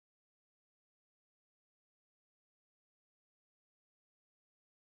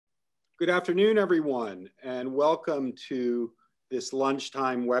Good afternoon, everyone, and welcome to this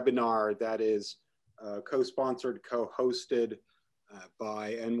lunchtime webinar that is co-sponsored, co-hosted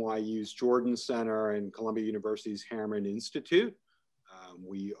by NYU's Jordan Center and Columbia University's Harriman Institute.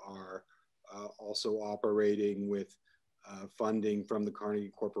 We are also operating with funding from the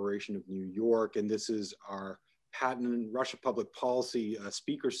Carnegie Corporation of New York, and this is our Patent and Russia Public Policy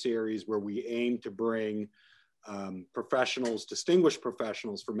speaker series where we aim to bring professionals, distinguished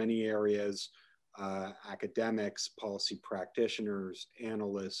professionals from many areas, academics, policy practitioners,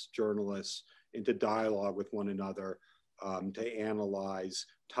 analysts, journalists, into dialogue with one another to analyze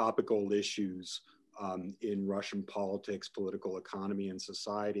topical issues in Russian politics, political economy, and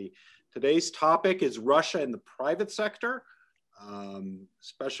society. Today's topic is Russia in the private sector,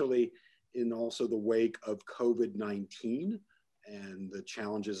 especially in also the wake of COVID-19 and the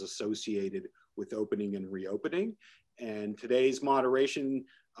challenges associated with opening and reopening. And today's moderation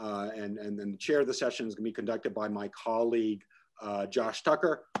and the chair of the session is going to be conducted by my colleague, Josh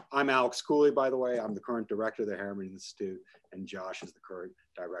Tucker. I'm Alex Cooley, by the way. I'm the current director of the Harriman Institute, and Josh is the current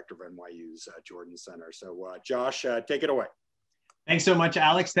director of NYU's Jordan Center. So Josh, take it away. Thanks so much,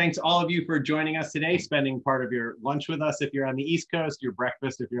 Alex. Thanks all of you for joining us today, spending part of your lunch with us if you're on the East Coast, your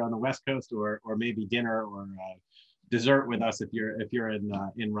breakfast if you're on the West Coast, or maybe dinner or dessert with us if you're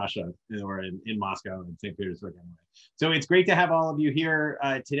in Russia or in Moscow and St. Petersburg anyway. So it's great to have all of you here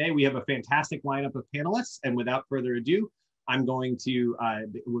today. We have a fantastic lineup of panelists, and without further ado, we're going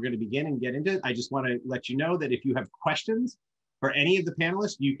to begin and get into it. I just want to let you know that if you have questions for any of the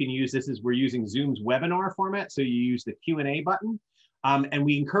panelists, you can use we're using Zoom's webinar format, so you use the Q&A button. And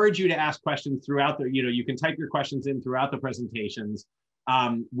we encourage you to ask questions throughout you can type your questions in throughout the presentations.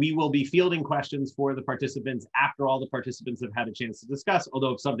 We will be fielding questions for the participants after all the participants have had a chance to discuss,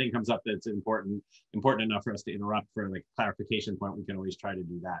 although if something comes up that's important enough for us to interrupt for like clarification point, we can always try to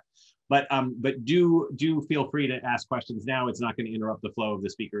do that. But do feel free to ask questions now. It's not going to interrupt the flow of the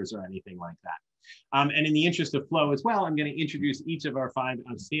speakers or anything like that. And in the interest of flow as well, I'm going to introduce each of our 5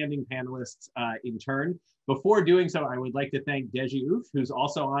 outstanding panelists in turn. Before doing so, I would like to thank Deji Oof, who's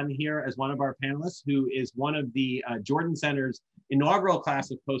also on here as one of our panelists, who is one of the Jordan Center's inaugural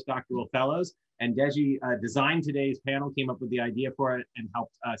class of postdoctoral fellows. And Deji designed today's panel, came up with the idea for it, and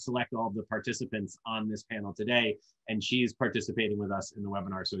helped select all of the participants on this panel today. And she's participating with us in the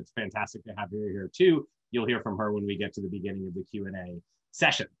webinar, so it's fantastic to have her here too. You'll hear from her when we get to the beginning of the Q&A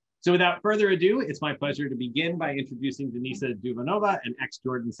session. So without further ado, it's my pleasure to begin by introducing Denisa Duvanova, an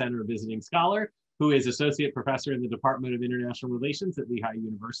ex-Jordan Center visiting scholar, who is Associate Professor in the Department of International Relations at Lehigh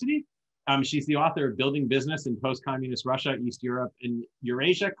University. She's the author of Building Business in Post-Communist Russia, East Europe, and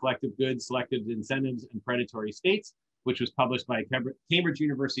Eurasia, Collective Goods, Selective Incentives, and Predatory States, which was published by Cambridge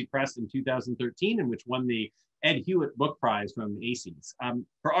University Press in 2013, and which won the Ed Hewitt Book Prize from ACES.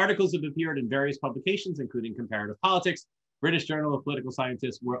 Her articles have appeared in various publications, including Comparative Politics, British Journal of Political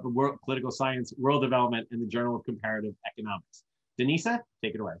Scientists, Political Science, World Development, and the Journal of Comparative Economics. Denisa,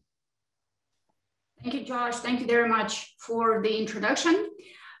 take it away. Thank you, Josh. Thank you very much for the introduction.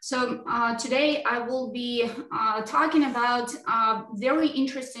 So today I will be talking about a very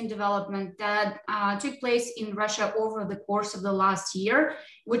interesting development that took place in Russia over the course of the last year,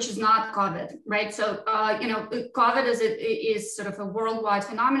 which is not COVID, right? So, COVID is sort of a worldwide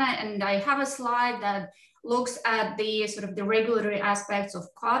phenomenon, and I have a slide that looks at the sort of the regulatory aspects of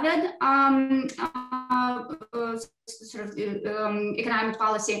COVID, economic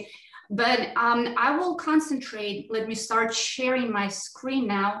policy. But I will concentrate, let me start sharing my screen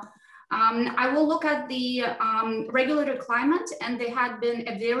now. I will look at the regulatory climate, and there had been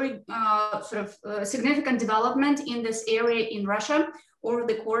a very significant development in this area in Russia over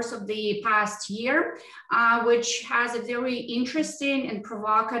the course of the past year, which has a very interesting and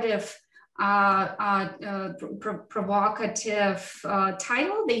provocative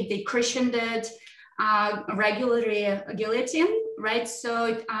title. They christened it regulatory guillotine, right?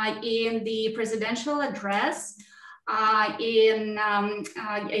 So in the presidential address in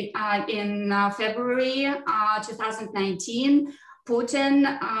February 2019,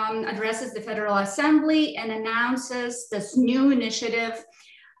 Putin addresses the Federal Assembly and announces this new initiative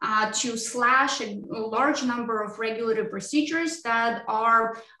to slash a large number of regulatory procedures that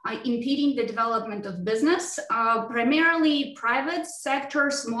are impeding the development of business, primarily private sector,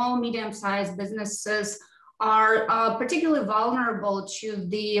 small, medium-sized businesses are particularly vulnerable to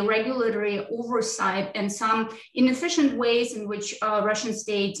the regulatory oversight and some inefficient ways in which Russian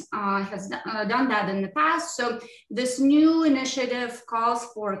state has done that in the past. So this new initiative calls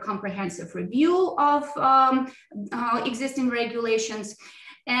for a comprehensive review of existing regulations.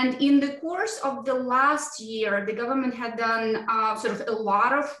 And in the course of the last year, the government had done sort of a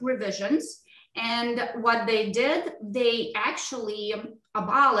lot of revisions. And what they did, they actually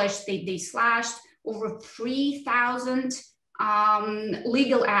abolished, they slashed over 3,000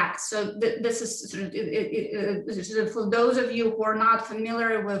 legal acts. So this is sort of, for those of you who are not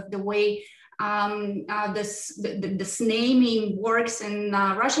familiar with the way this naming works in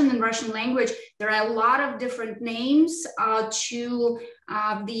Russian and Russian language, there are a lot of different names to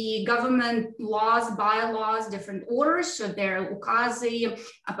the government laws, bylaws, different orders. So there are указы,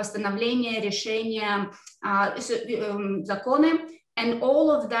 постановления, решения, законы. And all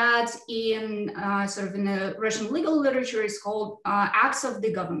of that in sort of in the Russian legal literature is called acts of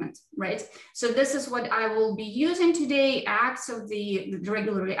the government, right? So this is what I will be using today, acts of the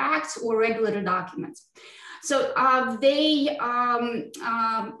regulatory acts or regulatory documents. So they,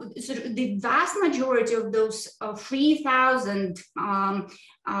 sort of the vast majority of those 3,000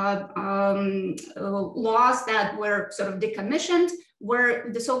 laws that were sort of decommissioned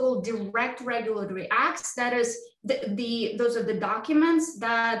were the so-called direct regulatory acts. That is, those are the documents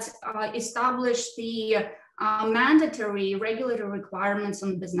that establish the mandatory regulatory requirements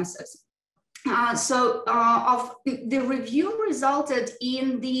on businesses. The review resulted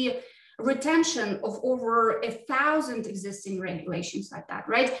in the retention of over 1,000 existing regulations like that,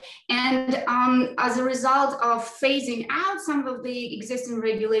 right? And as a result of phasing out some of the existing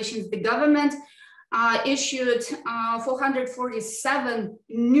regulations, the government issued 447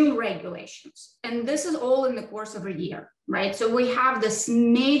 new regulations. And this is all in the course of a year, right? So we have this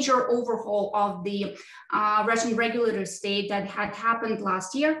major overhaul of the Russian regulatory state that had happened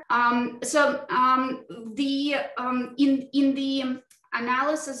last year. In the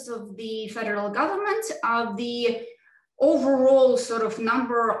analysis of the federal government, the overall sort of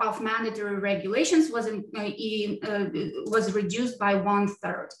number of mandatory regulations was reduced by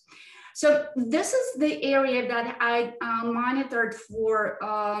 1/3. So this is the area that I monitored for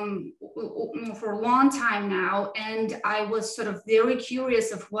a long time now, and I was sort of very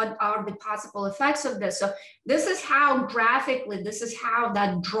curious of what are the possible effects of this. So this is how graphically, this is how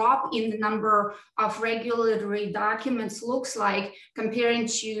that drop in the number of regulatory documents looks like comparing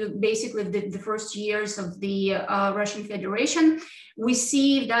to basically the first years of the Russian Federation. We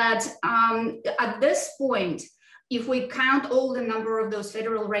see that at this point, if we count all the number of those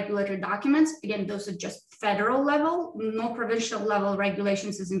federal regulatory documents, again, those are just federal level, no provincial level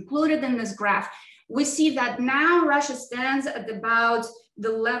regulations is included in this graph. We see that now Russia stands at about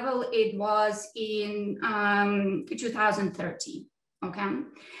the level it was in 2013, okay?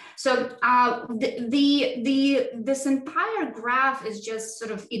 So this entire graph is just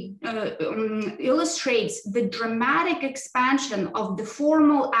sort of, illustrates the dramatic expansion of the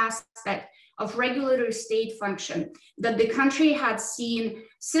formal aspect of regulatory state function that the country had seen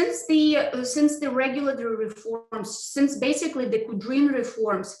since the regulatory reforms, since basically the Kudrin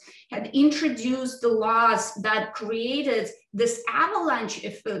reforms had introduced the laws that created this avalanche,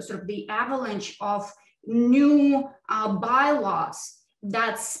 the avalanche of new bylaws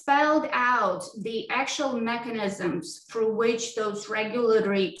that spelled out the actual mechanisms through which those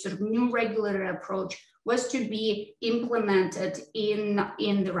regulatory, new regulatory approach was to be implemented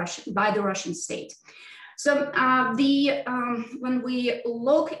by the Russian state. So when we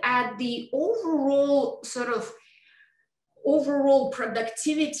look at the overall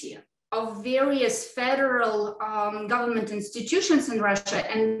productivity of various federal government institutions in Russia,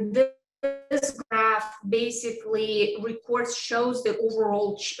 and this graph basically shows the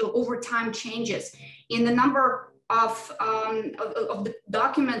overall overtime changes in the number of the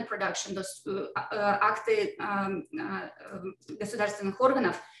document production, those акты государственных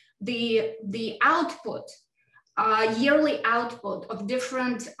органов, the output, yearly output of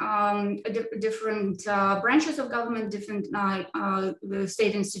different branches of government, different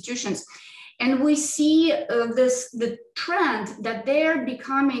state institutions. And we see the trend that they're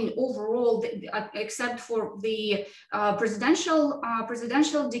becoming overall, except for the presidential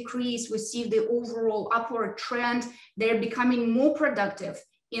decrees, we see the overall upward trend. They're becoming more productive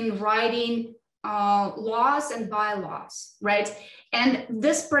in writing laws and bylaws, right? And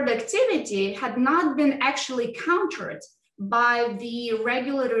this productivity had not been actually countered by the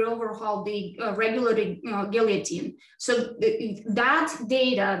regulatory overhaul, the regulatory guillotine. So that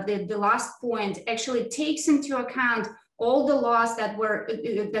data, the last point, actually takes into account all the laws that were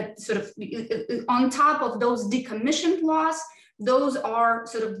on top of those decommissioned laws. Those are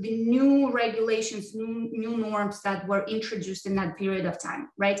sort of the new regulations, new norms that were introduced in that period of time,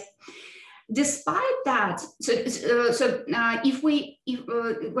 right? Despite that,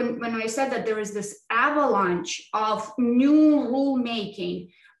 when I said that there is this avalanche of new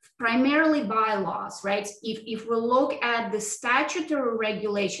rulemaking primarily bylaws, right? If we look at the statutory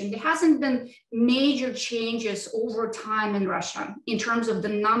regulation, there hasn't been major changes over time in Russia in terms of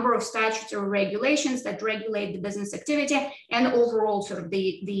the number of statutory regulations that regulate the business activity and overall sort of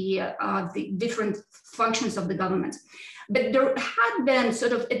the different functions of the government. But there had been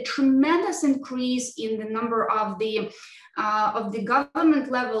sort of a tremendous increase in the number of the government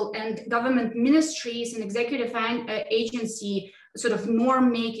level and government ministries and executive agency sort of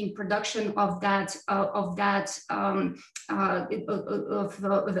norm-making production of that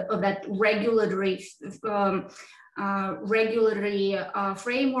regulatory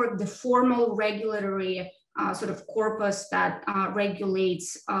framework, the formal regulatory sort of corpus that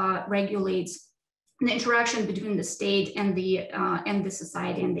regulates the interaction between the state and the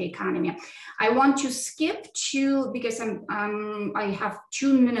society and the economy. I want to skip to, because I have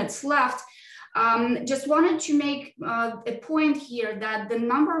 2 minutes left. Just wanted to make a point here that the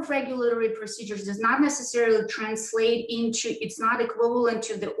number of regulatory procedures does not necessarily translate into, it's not equivalent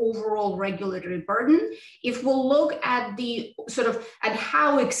to the overall regulatory burden. If we'll look at the sort of, at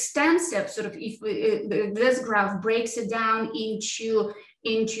how extensive, sort of, if this graph breaks it down into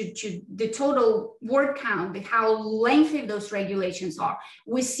the total word count, how lengthy those regulations are,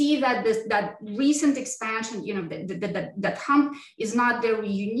 we see that that recent expansion, you know, that hump is not very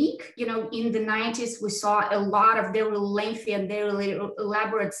unique. You know, in the 90s, we saw a lot of very lengthy and very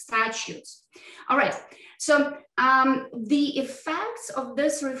elaborate statutes. All right, so the effects of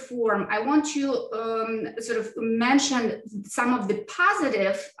this reform, I want to sort of mention some of the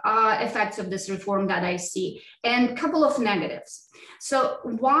positive effects of this reform that I see, and a couple of negatives. So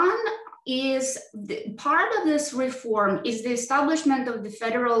one is part of this reform is the establishment of the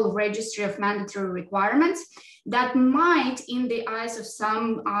Federal Registry of Mandatory Requirements that might, in the eyes of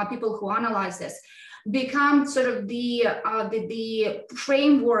some people who analyze this, become sort of the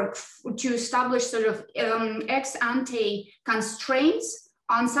framework to establish sort of ex ante constraints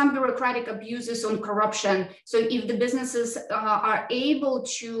on some bureaucratic abuses, on corruption. So if the businesses are able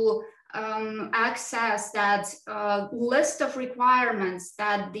to access that list of requirements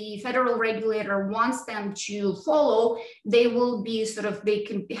that the federal regulator wants them to follow, they will be sort of, they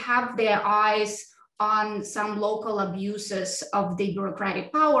can have their eyes on some local abuses of the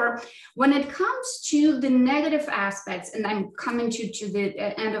bureaucratic power. When it comes to the negative aspects, and I'm coming to the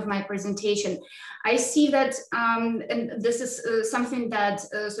end of my presentation, I see that, and this is something that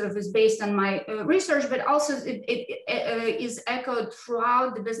sort of is based on my research, but also it is echoed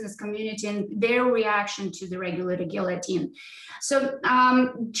throughout the business community and their reaction to the regulator guillotine. So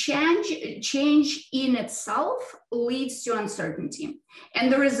change in itself leads to uncertainty.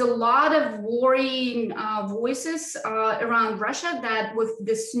 And there is a lot of worrying voices around Russia that with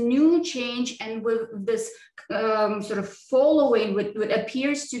this new change and with this sort of following what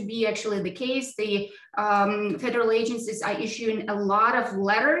appears to be actually the case, the federal agencies are issuing a lot of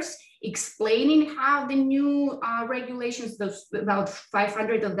letters explaining how the new regulations, those about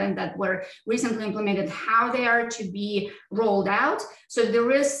 500 of them that were recently implemented, how they are to be rolled out. So there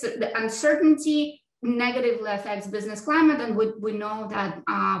is the uncertainty negatively affects business climate, and we know that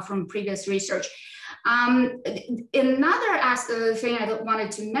from previous research. Another thing I wanted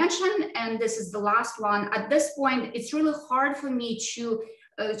to mention, and this is the last one, at this point, it's really hard for me to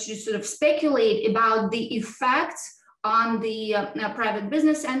sort of speculate about the effects on the private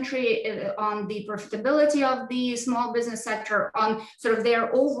business entry, on the profitability of the small business sector, on sort of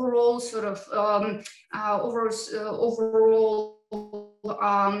their overall sort of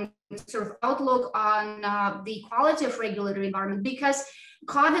sort of outlook on the quality of regulatory environment, because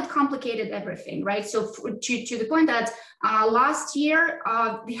COVID complicated everything, right? So to the point that last year,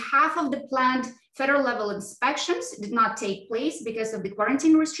 the half of the planned federal level inspections did not take place because of the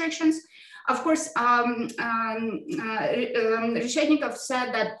quarantine restrictions. Of course, Reshetnikov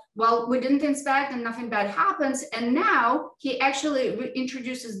said that, well, we didn't inspect and nothing bad happens. And now he actually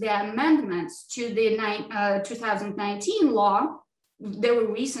introduces the amendments to the 2019 law, the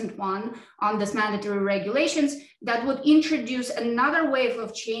recent one on this mandatory regulations, that would introduce another wave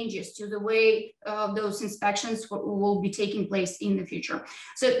of changes to the way those inspections will be taking place in the future.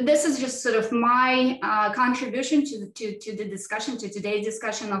 So this is just sort of my contribution to the discussion, to today's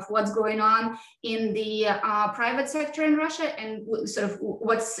discussion of what's going on in the private sector in Russia and sort of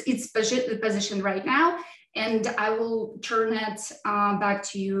what's its position right now. And I will turn it back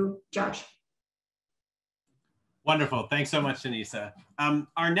to you, Josh. Wonderful. Thanks so much, Denisa.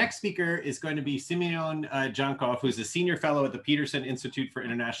 Our next speaker is going to be Simeon Jankov, who's a senior fellow at the Peterson Institute for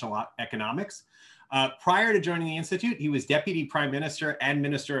International Economics. Prior to joining the Institute, he was Deputy Prime Minister and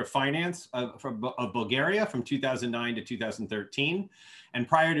Minister of Finance of Bulgaria from 2009 to 2013. And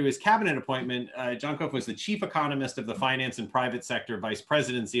prior to his cabinet appointment, Jankov was the Chief Economist of the Finance and Private Sector Vice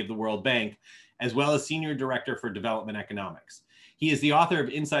Presidency of the World Bank, as well as Senior Director for Development Economics. He is the author of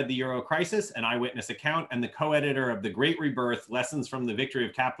Inside the Euro Crisis, an eyewitness account, and the co-editor of The Great Rebirth, Lessons from the Victory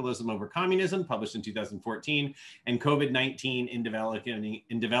of Capitalism over Communism, published in 2014, and COVID-19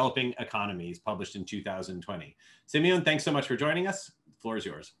 in Developing Economies, published in 2020. Simeon, thanks so much for joining us. The floor is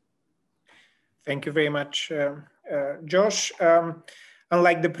yours. Thank you very much, Josh.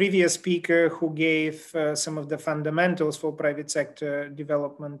 Unlike the previous speaker who gave some of the fundamentals for private sector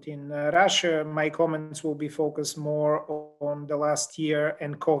development in Russia, my comments will be focused more on the last year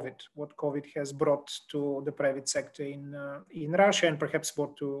and COVID, what COVID has brought to the private sector in Russia, and perhaps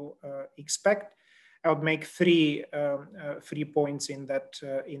what to expect. I would make three points in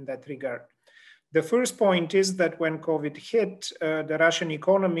that regard. The first point is that when COVID hit, the Russian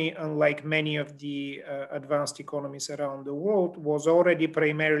economy, unlike many of the advanced economies around the world, was already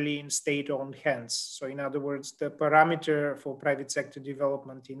primarily in state-owned hands. So in other words, the parameter for private sector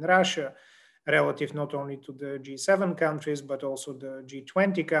development in Russia, relative not only to the G7 countries, but also the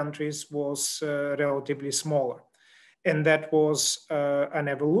G20 countries, was relatively smaller. And that was an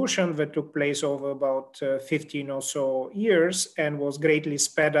evolution that took place over about 15 or so years and was greatly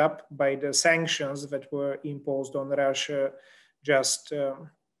sped up by the sanctions that were imposed on Russia just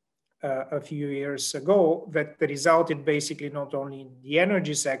a few years ago, that resulted basically not only in the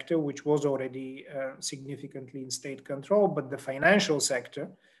energy sector, which was already significantly in state control, but the financial sector,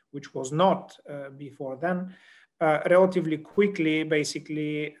 which was not before then, relatively quickly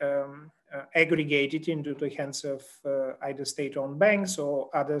basically aggregated into the hands of either state-owned banks or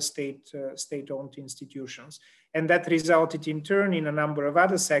other state-owned institutions. And that resulted in turn in a number of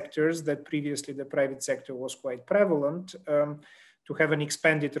other sectors that previously the private sector was quite prevalent to have an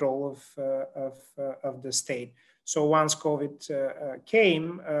expanded role of the state. So once COVID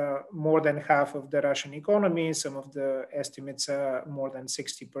came, more than half of the Russian economy, some of the estimates are more than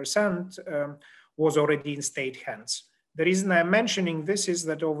 60%, was already in state hands. The reason I'm mentioning this is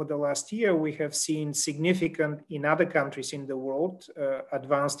that over the last year, we have seen significant, in other countries in the world,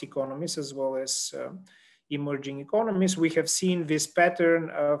 advanced economies as well as emerging economies, we have seen this pattern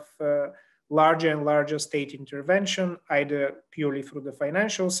of larger and larger state intervention, either purely through the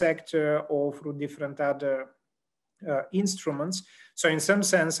financial sector or through different other instruments. So in some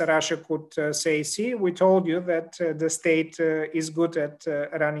sense, Russia could say, see, we told you that the state is good at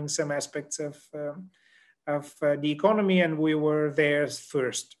running some aspects of the economy, and we were there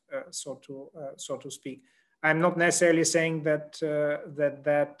first, so to speak. I'm not necessarily saying that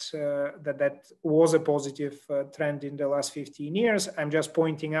that was a positive trend in the last 15 years. I'm just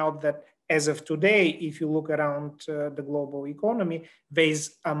pointing out that as of today, if you look around the global economy,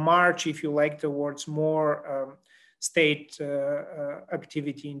 there's a march, if you like, towards more state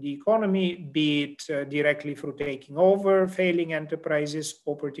activity in the economy, be it directly through taking over failing enterprises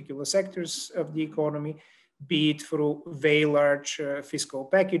or particular sectors of the economy, be it through very large fiscal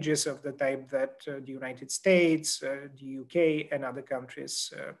packages of the type that the United States, the UK, and other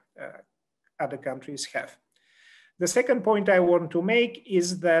countries have. The second point I want to make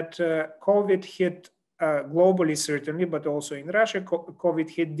is that COVID hit globally, certainly, but also in Russia, COVID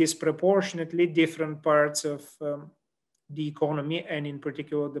hit disproportionately different parts of the economy and in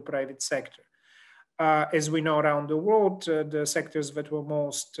particular the private sector. As we know around the world, the sectors that were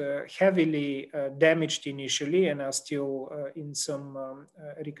most heavily damaged initially and are still in some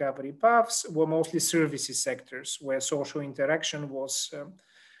recovery paths were mostly services sectors where social interaction was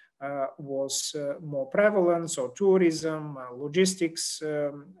more prevalent, so tourism, logistics,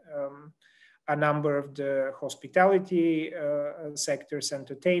 a number of the hospitality sectors,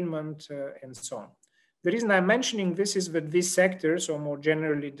 entertainment, and so on. The reason I'm mentioning this is that these sectors, or more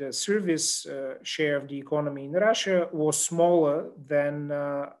generally the service share of the economy in Russia, was smaller than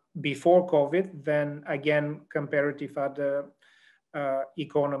before COVID, than again comparative other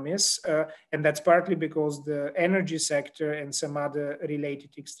economies. And that's partly because the energy sector and some other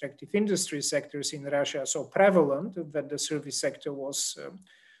related extractive industry sectors in Russia are so prevalent that the service sector was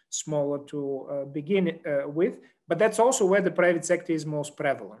smaller to begin with. But that's also where the private sector is most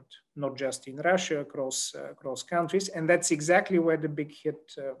prevalent, not just in Russia, across countries. And that's exactly where the big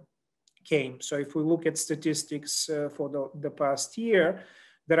hit came. So if we look at statistics for the past year,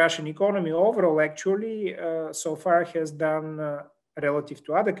 the Russian economy overall actually so far has done, relative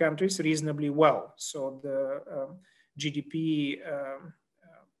to other countries, reasonably well. So the GDP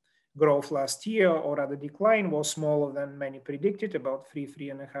growth last year, or rather decline, was smaller than many predicted, about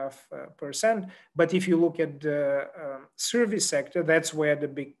 3.5%. But if you look at the service sector, that's where the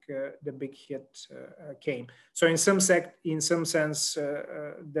big hit came. So in some sense,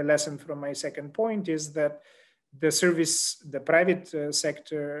 the lesson from my second point is that the private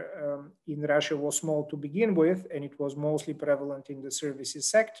sector in Russia was small to begin with, and it was mostly prevalent in the services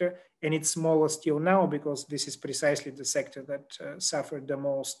sector, and it's smaller still now because this is precisely the sector that suffered the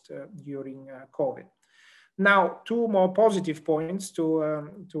most during COVID. Now, two more positive points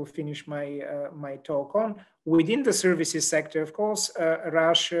to finish my talk on. Within the services sector, of course,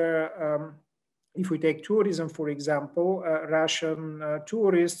 Russia, if we take tourism, for example, Russian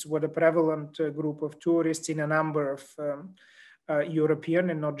tourists were the prevalent group of tourists in a number of European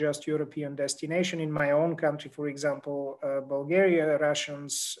and not just European destination. In my own country, for example, Bulgaria,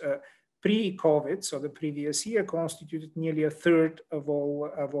 Russians pre-COVID, so the previous year, constituted nearly a third of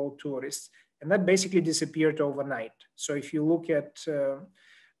all tourists. And that basically disappeared overnight. So if you look at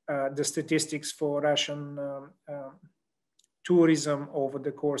the statistics for Russian tourism over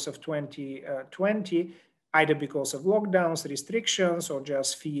the course of 2020, either because of lockdowns, restrictions, or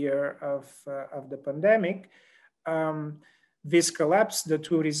just fear of the pandemic, this collapsed. The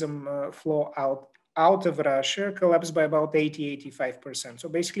tourism flow out of Russia collapsed by about 80–85%. So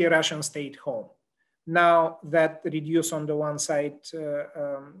basically, Russians stayed home. Now that reduced on the one side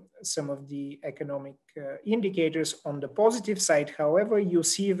some of the economic indicators. On the positive side, however, you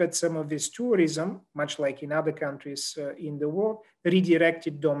see that some of this tourism, much like in other countries in the world,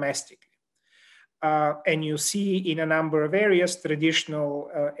 redirected domestically. And you see in a number of areas, traditional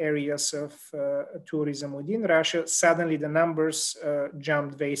areas of tourism within Russia, suddenly the numbers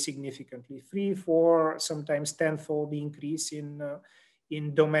jumped very significantly, 3, 4, sometimes tenfold increase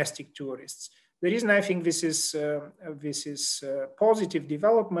in domestic tourists. The reason I think this is positive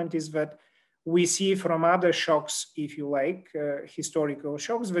development is that we see from other shocks, if you like, historical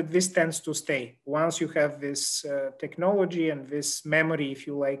shocks, that this tends to stay. Once you have this technology and this memory, if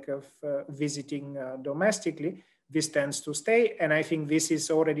you like, of visiting domestically, this tends to stay. And I think this is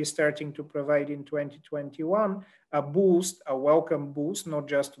already starting to provide in 2021 a boost, a welcome boost, not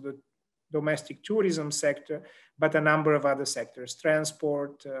just to the domestic tourism sector, but a number of other sectors,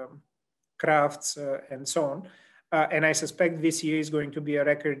 transport, crafts, and so on. And I suspect this year is going to be a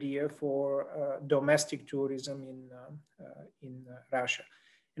record year for domestic tourism in Russia.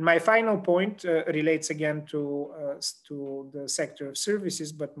 And my final point relates again to the sector of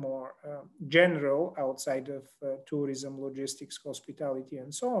services, but more general, outside of tourism, logistics, hospitality,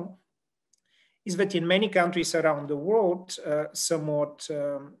 and so on, is that in many countries around the world, somewhat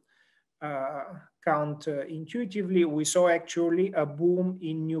counterintuitively, we saw actually a boom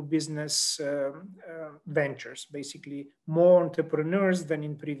in new business ventures, basically more entrepreneurs than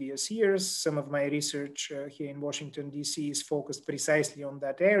in previous years. Some of my research here in Washington, DC is focused precisely on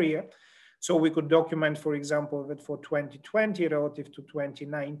that area. So we could document, for example, that for 2020 relative to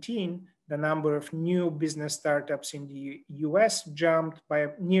 2019, the number of new business startups in the US jumped by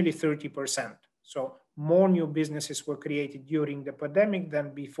nearly 30%. So more new businesses were created during the pandemic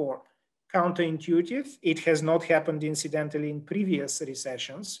than before. Counterintuitive. It has not happened incidentally in previous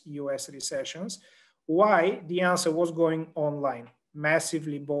recessions, US recessions. Why? The answer was going online.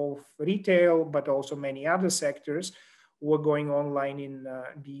 Massively, both retail, but also many other sectors were going online in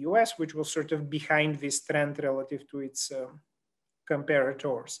the US, which was sort of behind this trend relative to its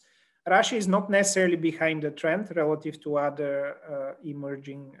comparators. Russia is not necessarily behind the trend relative to other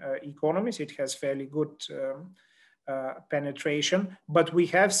emerging economies. It has fairly good penetration, but we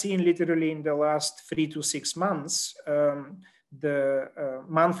have seen literally in the last 3 to 6 months the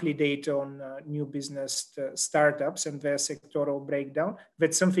monthly data on new business startups and their sectoral breakdown,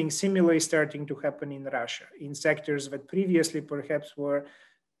 that something similar is starting to happen in Russia in sectors that previously perhaps were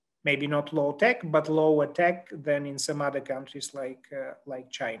maybe not low tech, but lower tech than in some other countries like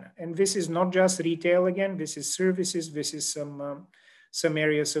China. And this is not just retail again, this is services, this is some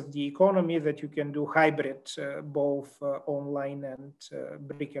areas of the economy that you can do hybrid, both online and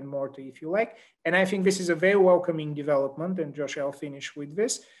brick and mortar, if you like. And I think this is a very welcoming development, and Josh, I'll finish with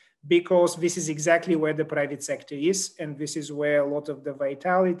this, because this is exactly where the private sector is, and this is where a lot of the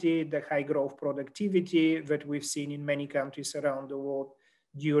vitality, the high growth productivity that we've seen in many countries around the world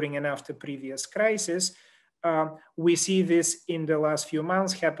during and after previous crises, we see this in the last few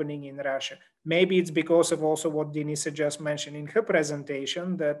months happening in Russia. Maybe it's because of also what Denisa just mentioned in her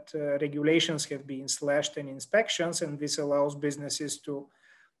presentation, that regulations have been slashed and inspections, and this allows businesses to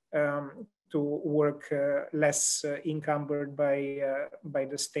to work less encumbered by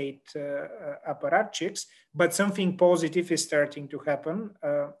the state apparatchiks. But something positive is starting to happen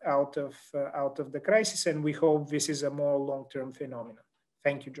out of the crisis, and we hope this is a more long-term phenomenon.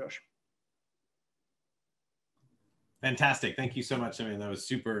 Thank you, Josh. Fantastic. Thank you so much. I mean, that was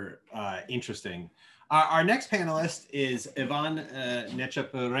super interesting. Our next panelist is Ivan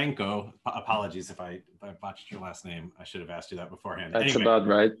Nechapurenko. Apologies if I botched your last name. I should have asked you that beforehand. That's anyway, about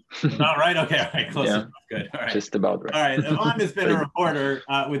right. Not right? Okay, all right, close enough. Good. All right. Just about right. All right, Ivan has been a reporter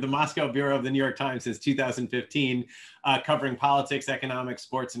with the Moscow Bureau of the New York Times since 2015, covering politics, economics,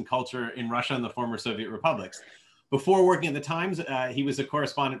 sports, and culture in Russia and the former Soviet republics. Before working at the Times, he was a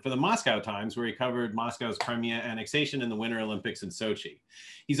correspondent for the Moscow Times, where he covered Moscow's Crimea annexation and the Winter Olympics in Sochi.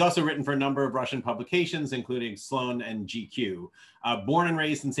 He's also written for a number of Russian publications, including Slon and GQ. Born and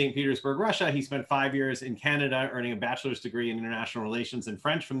raised in St. Petersburg, Russia, he spent 5 years in Canada, earning a bachelor's degree in international relations and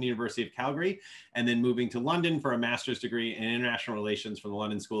French from the University of Calgary, and then moving to London for a master's degree in international relations from the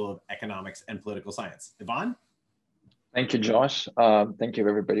London School of Economics and Political Science. Ivan? Thank you, Josh. Thank you,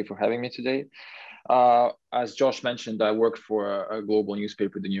 everybody, for having me today. As Josh mentioned, I worked for a global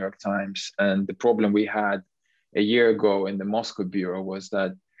newspaper, the New York Times, and the problem we had a year ago in the Moscow Bureau was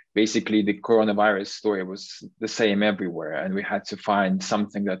that basically the coronavirus story was the same everywhere, and we had to find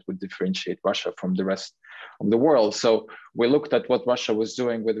something that would differentiate Russia from the rest of the world. So we looked at what Russia was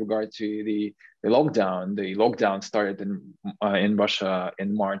doing with regard to the lockdown. The lockdown started in Russia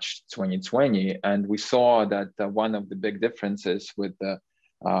in March 2020, and we saw that one of the big differences with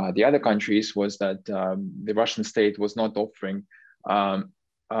the other countries was that the Russian state was not offering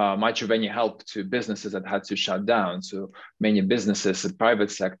much of any help to businesses that had to shut down. So many businesses, the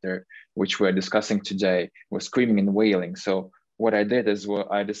private sector, which we're discussing today, were screaming and wailing. So what I did is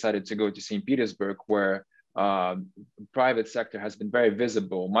I decided to go to St. Petersburg, where private sector has been very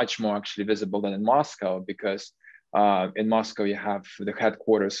visible, much more actually visible than in Moscow, because in Moscow, you have the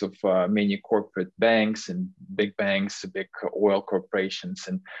headquarters of many corporate banks and big banks, big oil corporations,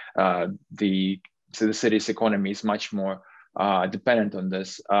 and so the city's economy is much more dependent on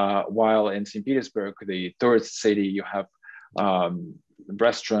this. While in St. Petersburg, the tourist city, you have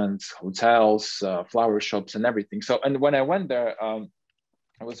restaurants, hotels, flower shops, and everything. So, and when I went there,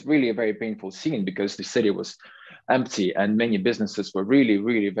 it was really a very painful scene because the city was empty and many businesses were really,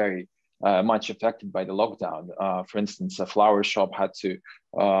 really very much affected by the lockdown. For instance, a flower shop had to,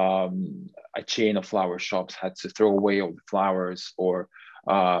 a chain of flower shops had to throw away all the flowers, or,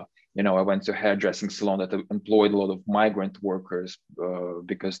 you know, I went to a hairdressing salon that employed a lot of migrant workers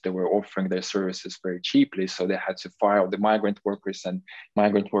because they were offering their services very cheaply. So they had to fire the migrant workers, and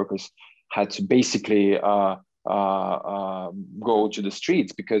migrant workers had to basically go to the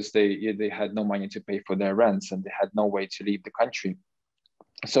streets because they had no money to pay for their rents and they had no way to leave the country.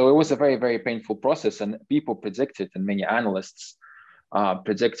 So it was a very, very painful process, and people predicted, and many analysts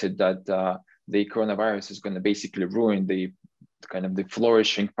predicted that the coronavirus is going to basically ruin the kind of the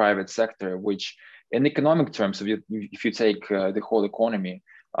flourishing private sector, which in economic terms, if you take the whole economy,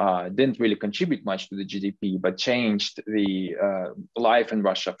 didn't really contribute much to the GDP, but changed the life in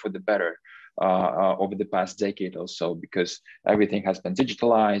Russia for the better over the past decade or so, because everything has been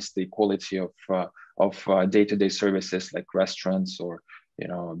digitalized. The quality of day-to-day services like restaurants or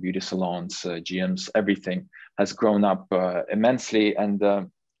beauty salons, gyms, everything has grown up immensely, and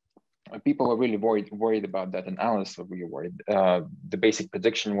people were really worried about that, and analysts were really worried. The basic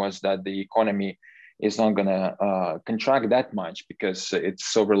prediction was that the economy is not going to contract that much because it's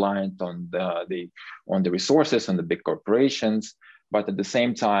so reliant on the resources and the big corporations. But at the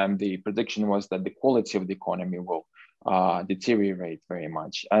same time, the prediction was that the quality of the economy will deteriorate very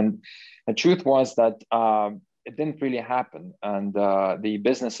much. And the truth was that it didn't really happen. And the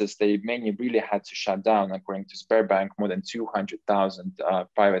businesses, they mainly really had to shut down. According to Sberbank, more than 200,000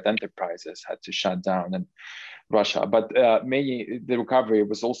 private enterprises had to shut down in Russia. But the recovery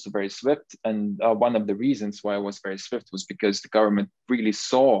was also very swift. And one of the reasons why it was very swift was because the government really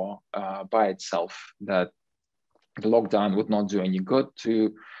saw by itself that the lockdown would not do any good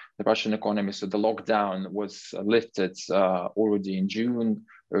to the Russian economy. So the lockdown was lifted already in June,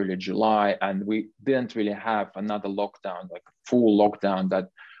 early July, and we didn't really have another lockdown, like a full lockdown that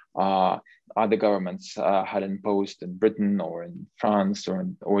other governments had imposed in Britain or in France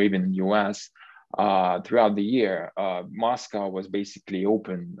or even in US throughout the year. Moscow was basically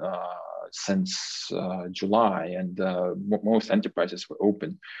open since July, and most enterprises were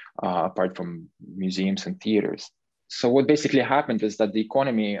open apart from museums and theaters. So what basically happened is that the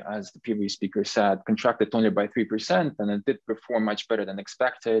economy, as the previous speaker said, contracted only by 3%, and it did perform much better than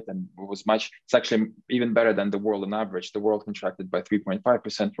expected, and it's actually even better than the world on average. The world contracted by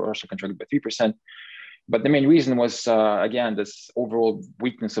 3.5%, Russia contracted by 3%. But the main reason was, again, this overall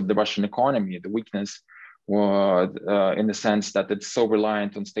weakness of the Russian economy, the weakness in the sense that it's so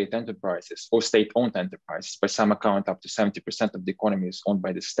reliant on state enterprises or state-owned enterprises. By some account, up to 70% of the economy is owned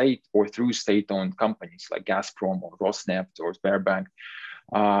by the state or through state-owned companies like Gazprom or Rosneft or Sberbank.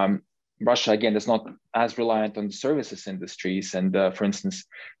 Russia, again, is not as reliant on the services industries and, for instance,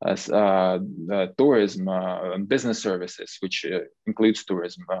 as tourism, business services, which includes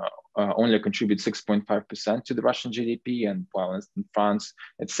tourism, only contribute 6.5% to the Russian GDP, and while in France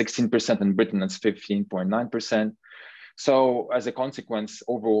it's 16%, in Britain it's 15.9%. So as a consequence,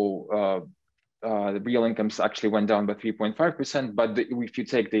 overall, the real incomes actually went down by 3.5%. But if you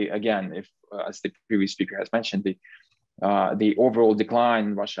take as the previous speaker has mentioned, the overall decline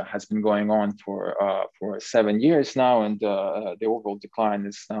in Russia has been going on for 7 years now, and the overall decline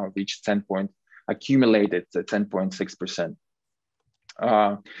is now reached accumulated 10.6%.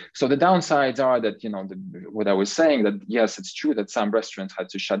 So the downsides are that, what I was saying, that yes, it's true that some restaurants had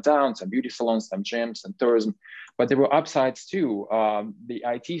to shut down, some beauty salons, some gyms and tourism, but there were upsides too. The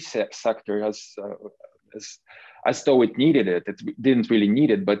IT sector as though it needed it didn't really need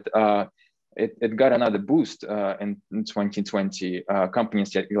it, but it got another boost in 2020.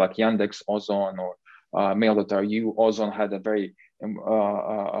 Companies like Yandex, Ozon, or Mail.ru. Ozon had a very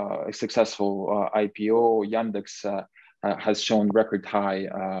successful IPO. Yandex has shown record high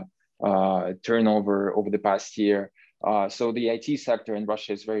turnover over the past year. So the IT sector in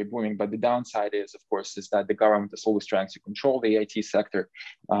Russia is very booming, but the downside is, of course, is that the government is always trying to control the IT sector.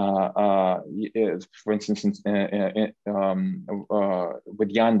 For instance, with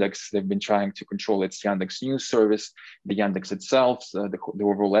Yandex, they've been trying to control its Yandex News service, the Yandex itself, the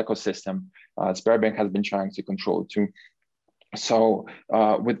overall ecosystem. Sberbank has been trying to control it too. So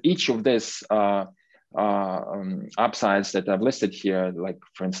with each of this upsides that I've listed here, like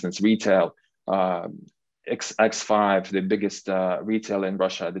for instance, retail, X5, the biggest retailer in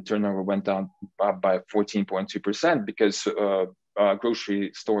Russia, the turnover went down by 14.2% because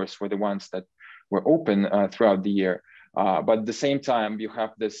grocery stores were the ones that were open throughout the year. But at the same time, you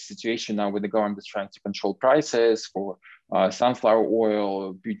have this situation now with the government is trying to control prices for sunflower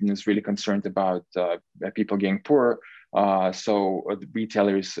oil. Putin is really concerned about people getting poor. So the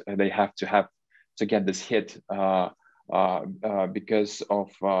retailers, they have to get this hit because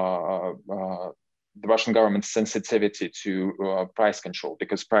of the Russian government's sensitivity to price control,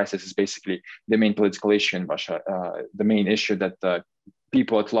 because prices is basically the main political issue in Russia, the main issue that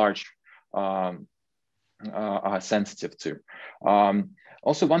people at large are sensitive to.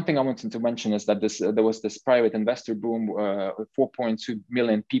 Also, one thing I wanted to mention is that there was this private investor boom. 4.2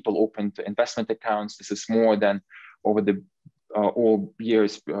 million people opened investment accounts. This is more than over the all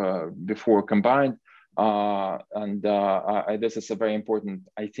years before combined. This is a very important,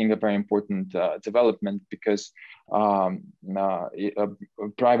 I think, development, because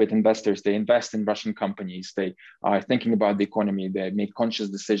private investors, they invest in Russian companies, they are thinking about the economy, they make conscious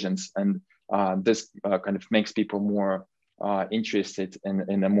decisions, and this kind of makes people more interested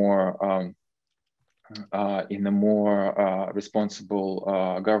in a more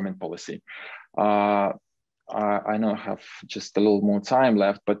responsible government policy. I know I have just a little more time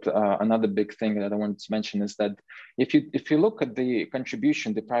left, but another big thing that I wanted to mention is that if you look at the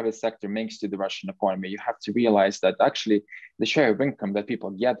contribution the private sector makes to the Russian economy, you have to realize that actually the share of income that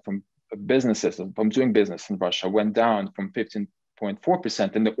people get from businesses, from doing business in Russia, went down from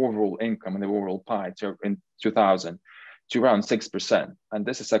 15.4% in the overall income and the overall pie in 2000 to around 6%. And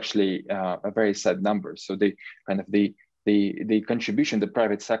this is actually a very sad number. So the contribution the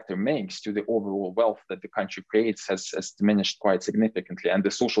private sector makes to the overall wealth that the country creates has diminished quite significantly. And the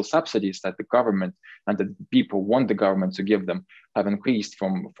social subsidies that the government and the people want the government to give them have increased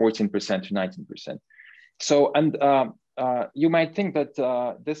from 14% to 19%. So, and you might think that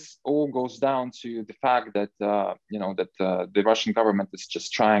this all goes down to the fact that, the Russian government is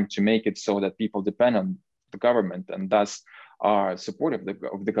just trying to make it so that people depend on the government and thus are supportive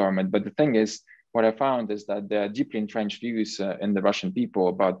of the government. But the thing is, what I found is that there are deeply entrenched views in the Russian people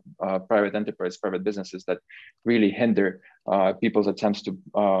about private enterprise, private businesses that really hinder people's attempts to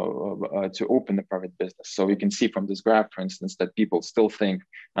open a private business. So you can see from this graph, for instance, that people still think,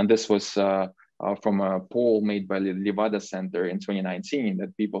 and this was from a poll made by the Levada Center in 2019,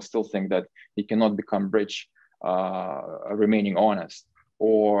 that people still think that you cannot become rich remaining honest,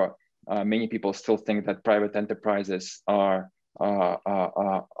 or many people still think that private enterprises are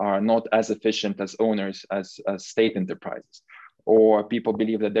are not as efficient as owners as state enterprises, or people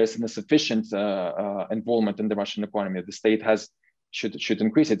believe that there's insufficient involvement in the Russian economy. The state should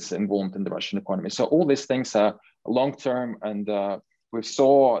increase its involvement in the Russian economy. So all these things are long-term, and we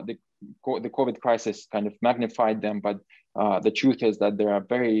saw the COVID crisis kind of magnified them, but the truth is that there are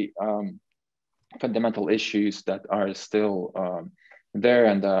very fundamental issues that are still there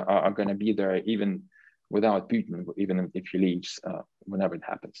and are going to be there even without Putin, even if he leaves, whenever it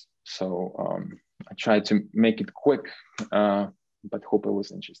happens. So I tried to make it quick, but hope it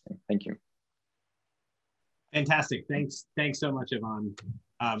was interesting. Thank you. Fantastic. Thanks so much, Ivan.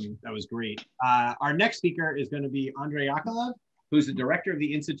 That was great. Our next speaker is going to be Andrei Yakovlev, who's the director of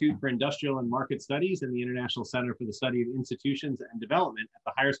the Institute for Industrial and Market Studies and the International Center for the Study of Institutions and Development at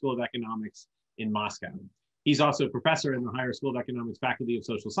the Higher School of Economics in Moscow. He's also a professor in the Higher School of Economics Faculty of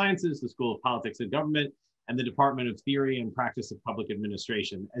Social Sciences, the School of Politics and Government, and the Department of Theory and Practice of Public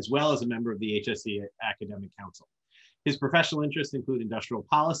Administration, as well as a member of the HSE Academic Council. His professional interests include industrial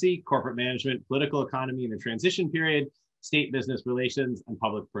policy, corporate management, political economy in the transition period, state business relations, and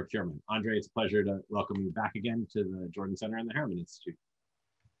public procurement. Andrei, it's a pleasure to welcome you back again to the Jordan Center and the Harriman Institute.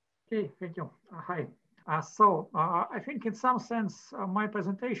 Okay, thank you. Hi. I think in some sense, my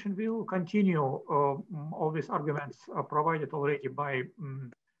presentation will continue all these arguments provided already by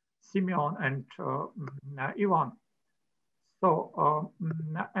Simeon and Ivan.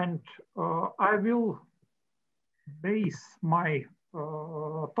 I will base my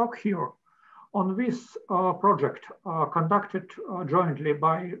talk here on this project conducted jointly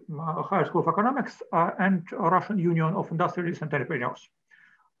by Higher School of Economics and Russian Union of Industrialists and Entrepreneurs,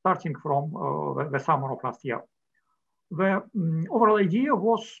 starting from the summer of last year. The overall idea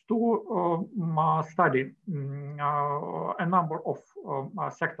was to study a number of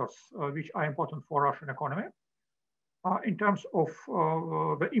sectors which are important for Russian economy in terms of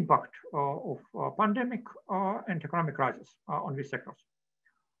the impact of pandemic and economic crisis on these sectors.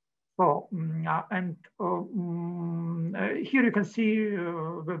 So, here you can see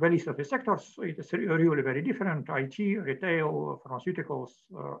the list of the sectors. It is really very different: IT, retail, pharmaceuticals,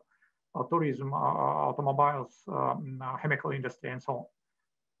 tourism, automobiles, chemical industry, and so on.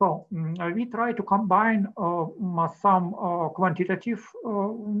 So we try to combine some quantitative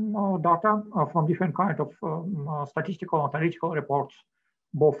data from different kinds of statistical and analytical reports,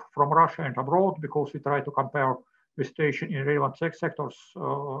 both from Russia and abroad, because we try to compare the situation in relevant sectors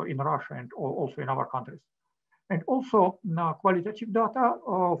in Russia and also in other countries. And also qualitative data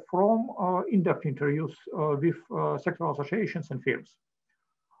from in-depth interviews with sectoral associations and firms.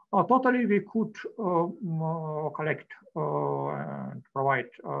 Totally, we could collect and provide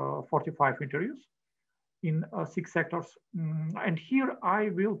 45 interviews in 6 sectors. And here I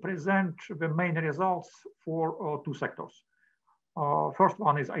will present the main results for 2 sectors. First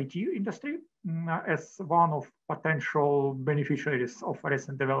one is IT industry as one of potential beneficiaries of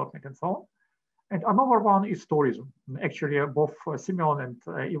recent development and so on. And another one is tourism. Actually, both Simeon and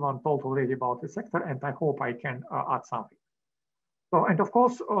Ivan told already about the sector, and I hope I can add something. So, and of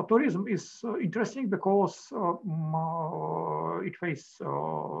course, tourism is interesting because it faced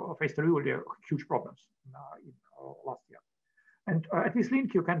really huge problems in last year. And at this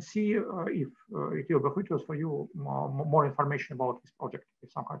link, you can see if it will be of interest for you more information about this project,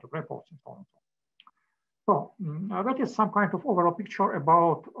 with some kind of reports and so on. So that is some kind of overall picture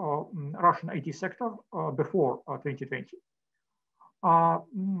about Russian IT sector before 2020.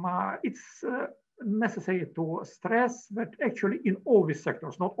 It's necessary to stress that actually in all these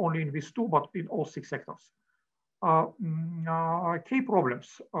sectors, not only in these 2, but in all 6 sectors, key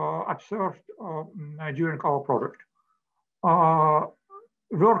problems observed during our project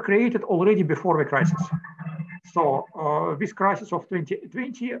were created already before the crisis. So this crisis of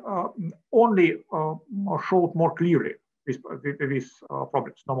 2020 only showed more clearly these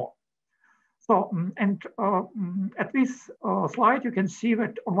problems, no more. So, and at this slide, you can see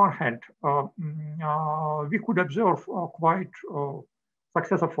that on one hand, we could observe quite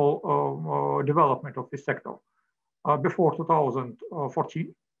successful development of this sector before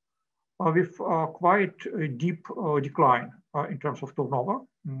 2014, with quite a deep decline in terms of turnover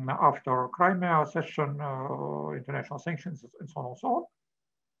after Crimea cession, international sanctions, and so on and so on.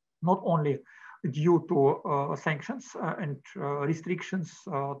 Not only due to sanctions and restrictions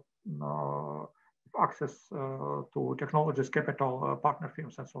access to technologies, capital, partner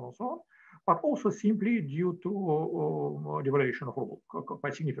firms, and so on and so on, but also simply due to devaluation of ruble,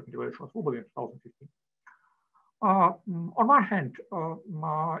 quite significant devaluation of ruble in 2015. On one hand,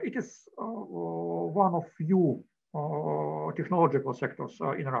 it is one of few technological sectors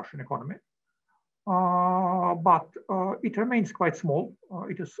in the Russian economy, but it remains quite small.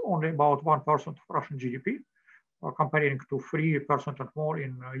 It is only about 1% of Russian GDP, comparing to 3% and more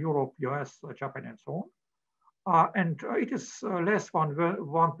in Europe, US, Japan, and so on. And it is less than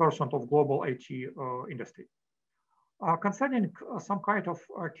 1% of global IT industry. Concerning some kind of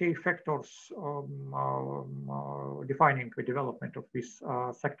key factors defining the development of this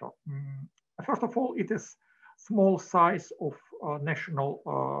sector. First of all, it is small size of national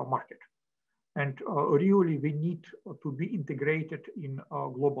market. And really we need to be integrated in a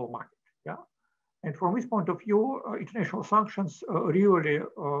global market. Yeah. And from this point of view, international sanctions really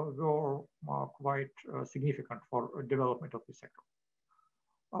were quite significant for development of the sector.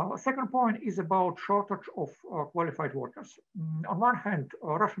 Second point is about shortage of qualified workers. On one hand,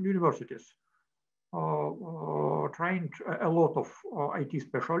 Russian universities trained a lot of IT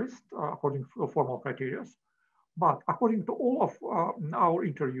specialists according to formal criteria. But according to all of our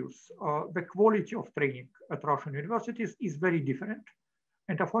interviews, the quality of training at Russian universities is very different.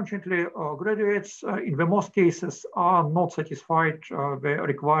 And unfortunately, graduates in the most cases are not satisfied the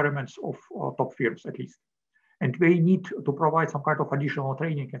requirements of top firms, at least. And they need to provide some kind of additional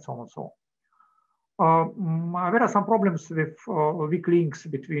training and so on and so on. There are some problems with weak links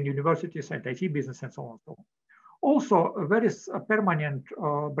between universities and IT business and so on and so on. Also, there is a permanent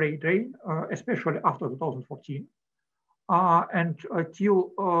brain drain, especially after 2014. And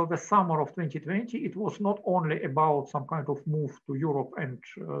till the summer of 2020, it was not only about some kind of move to Europe and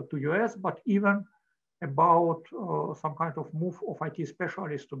to US, but even about some kind of move of IT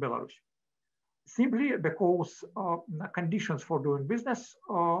specialists to Belarus. Simply because conditions for doing business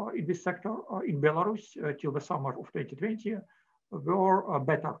in this sector in Belarus till the summer of 2020 were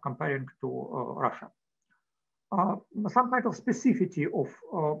better comparing to Russia. Some kind of specificity of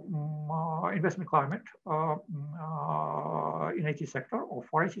investment climate in IT sector or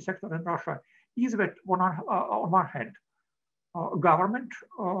for IT sector in Russia is that on one hand, government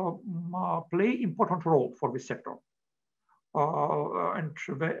play important role for this sector. And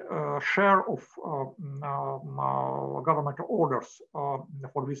the share of government orders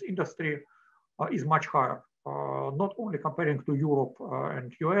for this industry is much higher, not only comparing to Europe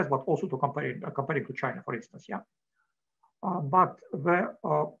and US, but also to comparing to China, for instance. Yeah, but the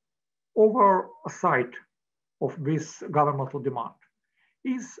oversight of this governmental demand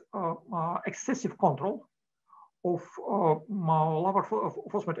is excessive control of law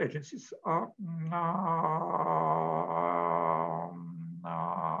enforcement agencies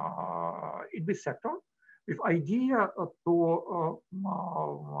in this sector, with idea to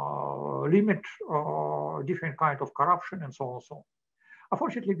limit different kind of corruption and so on and so on.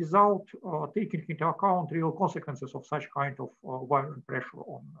 Unfortunately, without taking into account real consequences of such kind of violent pressure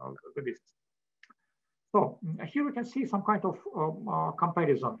on the business. So here we can see some kind of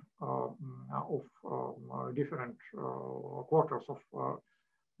comparison of different quarters of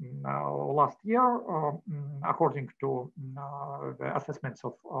last year, according to the assessments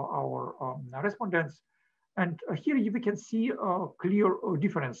of our respondents. And here we can see a clear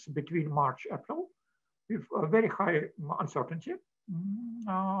difference between March, April, with very high uncertainty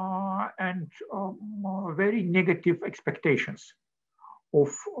and very negative expectations of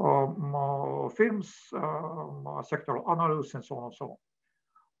firms, sectoral analysts, and so on and so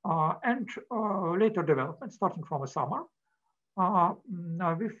on. And later development, starting from the summer,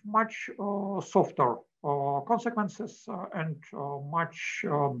 with much softer consequences and much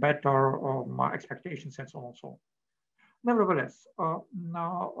better expectations and so on and so on. Nevertheless,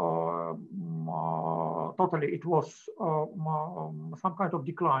 totally it was some kind of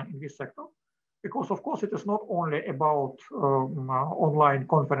decline in this sector, because of course it is not only about online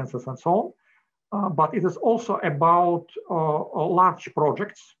conferences and so on, but it is also about large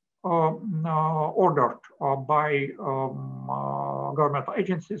projects ordered by governmental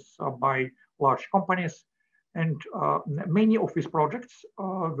agencies, by large companies, and many of these projects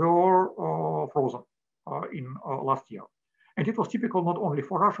were frozen in last year. And it was typical not only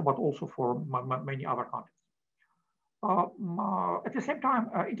for Russia, but also for many other countries. At the same time,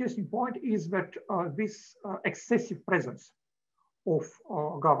 interesting point is that this excessive presence of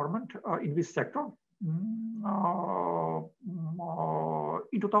government in this sector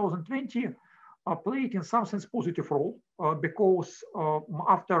in 2020 played in some sense positive role because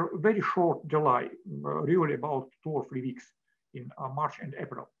after very short delay, really about 2 or 3 weeks in March and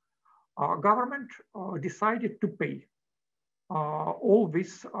April, government decided to pay all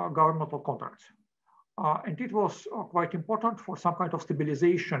these governmental contracts. And it was quite important for some kind of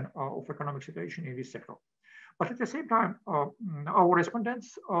stabilization of economic situation in this sector. But at the same time, our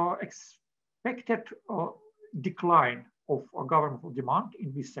respondents expected decline of governmental demand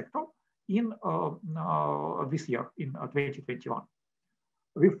in this sector in this year, in 2021,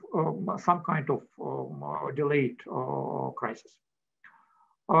 with some kind of delayed crisis.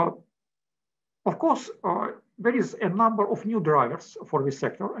 Of course, there is a number of new drivers for this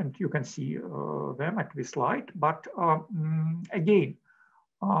sector, and you can see them at this slide. But again,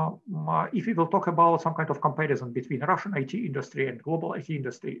 if we will talk about some kind of comparison between Russian IT industry and global IT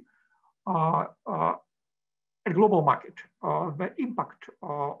industry, at global market, the impact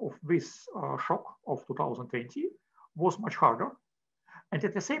of this shock of 2020 was much harder. And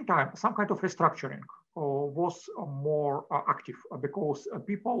at the same time, some kind of restructuring was more active because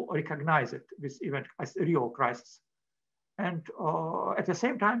people recognize it, this event, as a real crisis. And at the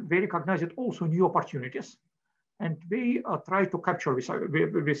same time, they recognize it also new opportunities, and they try to capture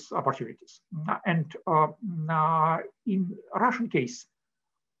these opportunities. And in Russian case,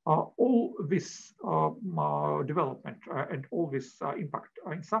 all this development and all this impact,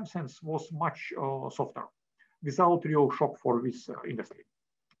 in some sense, was much softer, without real shock for this industry.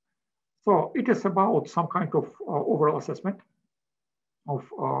 So it is about some kind of overall assessment of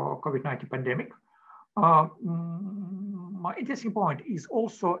COVID-19 pandemic. My interesting point is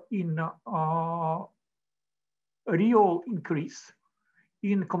also in a real increase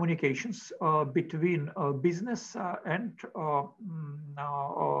in communications between business and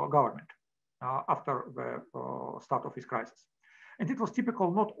government after the start of this crisis. And it was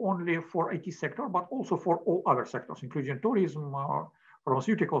typical not only for IT sector, but also for all other sectors, including tourism,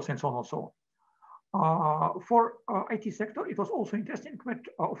 pharmaceuticals, and so on and so on. For IT sector, it was also interesting that,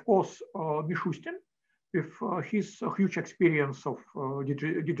 of course, Mishustin, with his huge experience of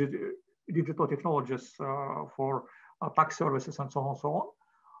digital technologies for tax services and so on and so on,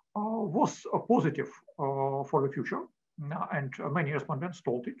 was positive for the future. And many respondents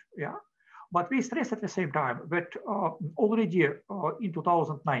told it, yeah. But we stress at the same time that already in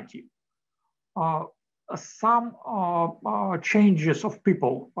 2019, some changes of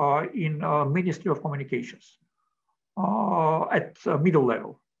people in Ministry of Communications at middle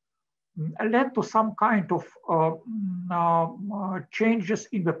level led to some kind of changes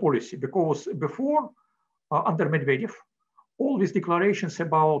in the policy, because before, under Medvedev, all these declarations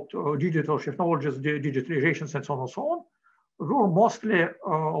about digital technologies, digitalizations, and so on and so on, were mostly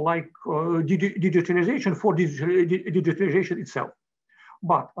like digitalization for digitalization itself.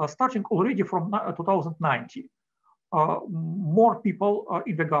 But starting already from 2019, more people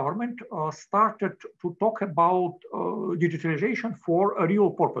in the government started to talk about digitalization for real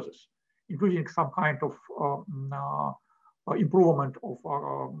purposes, including some kind of improvement of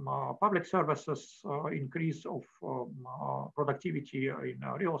public services, increase of productivity in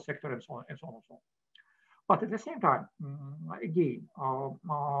real sector, and so on and so on and so on. But at the same time, again, our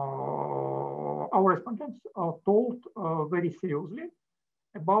respondents told very seriously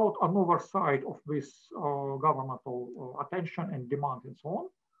about another side of this governmental attention and demand and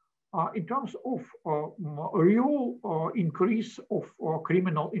so on, in terms of real increase of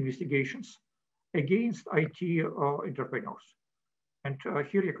criminal investigations against IT entrepreneurs. And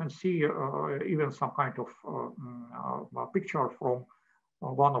here you can see even some kind of picture from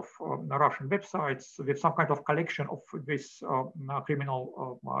one of the Russian websites with some kind of collection of these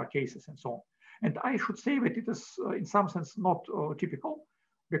criminal cases and so on. And I should say that it is in some sense not typical,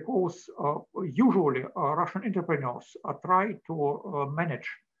 because usually Russian entrepreneurs try to manage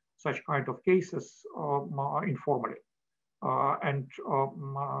such kind of cases informally. And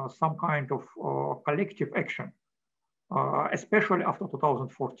some kind of collective action, especially after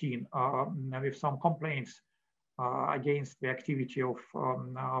 2014, with some complaints against the activity of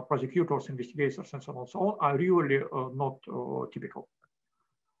prosecutors, investigators, and so on and so on, are really not typical.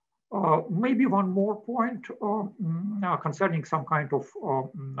 Maybe one more point concerning some kind of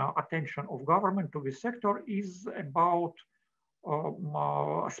attention of government to this sector is about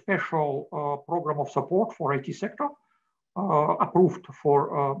a special program of support for IT sector approved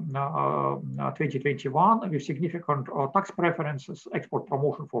for 2021 with significant tax preferences, export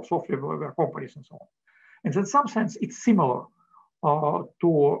promotion for software companies, and so on. And in some sense, it's similar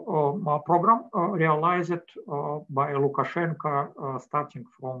to a program realized by Lukashenko starting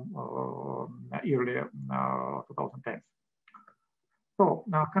from early 2010. So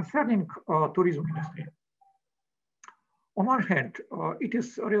now concerning tourism industry, on one hand, it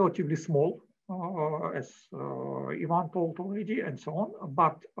is relatively small, as Ivan told already, and so on.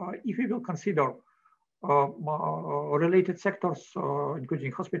 But if we will consider related sectors,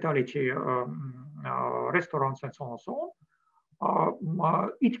 including hospitality, restaurants, and so on and so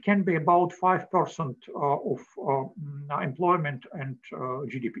on, it can be about 5% of employment and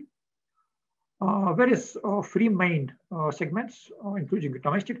GDP. Various three main segments, including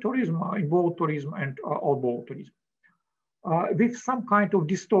domestic tourism, inbound tourism, and outbound tourism, with some kind of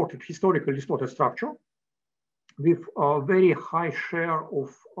historically distorted structure, with a very high share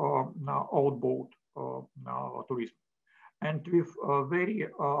of outbound tourism, and with a very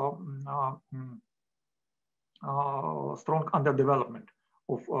strong underdevelopment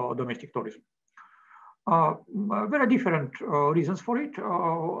of domestic tourism. There are different reasons for it.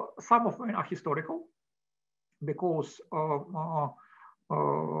 Some of them are historical, because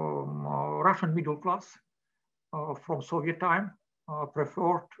Russian middle class from Soviet time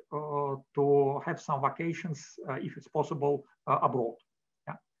preferred to have some vacations, if it's possible, abroad.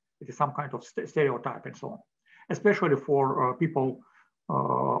 Yeah. It is some kind of stereotype and so on, especially for people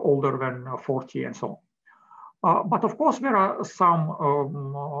older than 40 and so on. But of course, there are some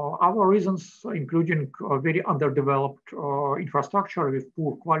other reasons, including very underdeveloped infrastructure with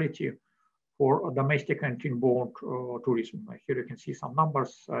poor quality for domestic and inbound tourism. Here you can see some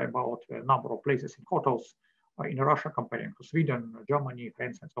numbers about the number of places in hotels in Russia comparing to Sweden, Germany,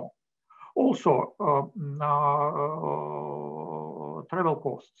 France, and so on. Also, travel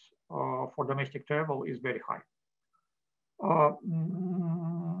costs for domestic travel is very high.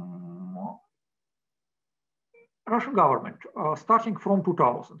 Russian government, starting from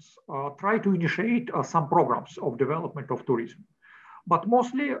 2000s, tried to initiate some programs of development of tourism, but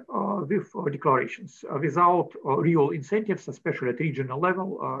mostly with declarations, without real incentives, especially at regional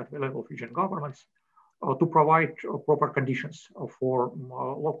level, at the level of regional governments, to provide proper conditions for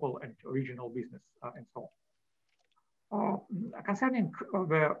local and regional business and so on. Concerning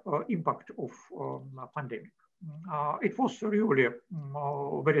the impact of pandemic, it was really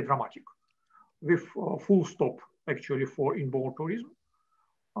very dramatic, with full stop actually for inbound tourism,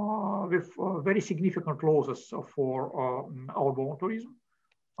 with very significant losses for outbound tourism.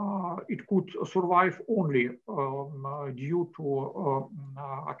 It could survive only due to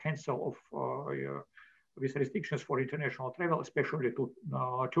a cancel of with restrictions for international travel, especially to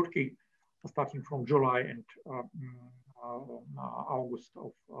Turkey, starting from July and August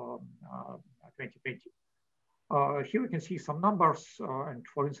of 2020. Here we can see some numbers, and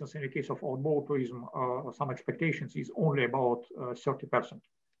for instance, in the case of outbound tourism, some expectations is only about 30%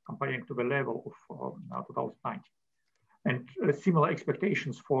 comparing to the level of 2019, and similar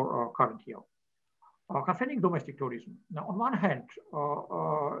expectations for current year. Concerning domestic tourism, now on one hand,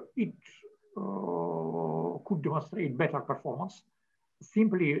 it could demonstrate better performance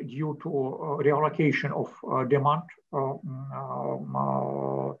simply due to reallocation of demand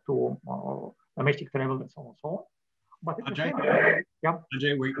to domestic travel and so on and so on. But at the same time, yeah.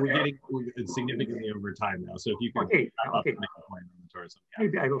 Andrzej, we're getting significantly over time now. So if you could make a point on the tourism. Yeah.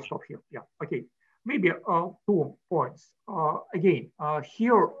 Maybe I will stop here. Yeah, okay. Maybe 2 points. Again,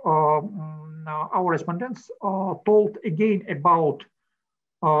 here our respondents told again about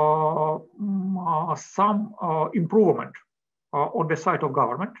some improvement on the side of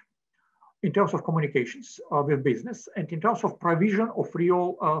government in terms of communications with business and in terms of provision of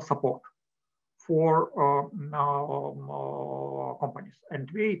real support for companies. And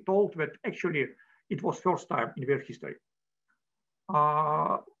we told that actually it was first time in their history.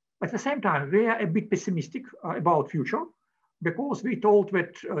 At the same time, they are a bit pessimistic about future, because we told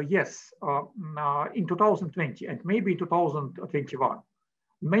that yes, in 2020 and maybe 2021,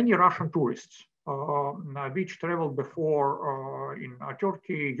 many Russian tourists which traveled before in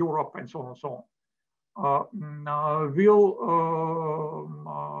Turkey, Europe, and so on and so on, will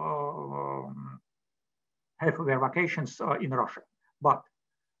have their vacations in Russia. But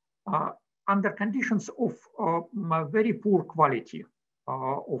under conditions of very poor quality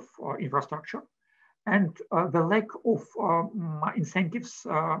of infrastructure and the lack of incentives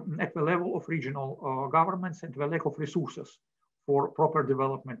at the level of regional governments and the lack of resources for proper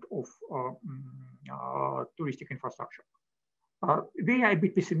development of touristic infrastructure, they are a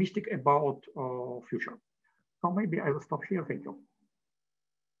bit pessimistic about future. So maybe I will stop here. Thank you.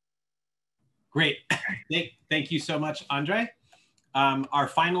 Great. Thank you so much, Andrzej. Our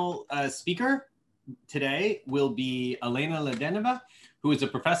final speaker today will be Elena Ladeneva, who is a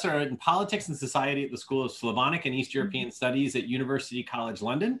professor in politics and society at the School of Slavonic and East European Studies at University College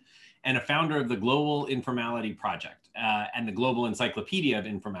London, and a founder of the Global Informality Project and the Global Encyclopedia of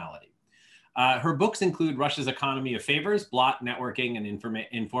Informality. Her books include Russia's Economy of Favors, Blot, Networking, and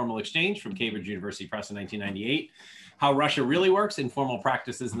Informal Exchange from Cambridge University Press in 1998, How Russia Really Works, Informal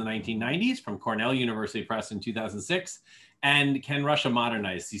Practices in the 1990s from Cornell University Press in 2006, and Can Russia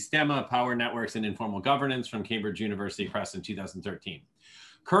Modernize? Sistema, Power Networks, and Informal Governance from Cambridge University Press in 2013.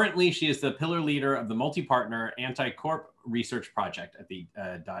 Currently, she is the pillar leader of the multi-partner anti-corp research project at the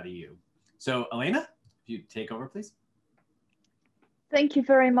 .eu. So Elena, if you take over, please. Thank you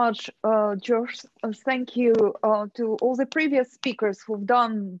very much, Josh. Thank you to all the previous speakers who've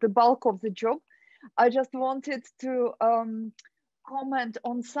done the bulk of the job. I just wanted to comment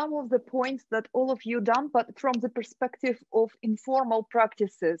on some of the points that all of you done, but from the perspective of informal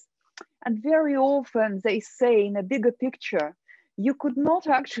practices. And very often they say in a bigger picture, you could not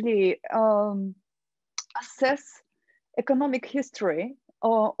actually assess economic history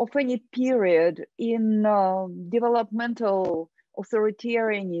of any period in developmental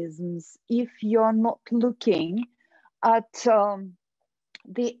authoritarianisms if you're not looking at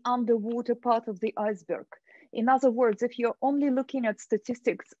the underwater part of the iceberg. In other words, if you're only looking at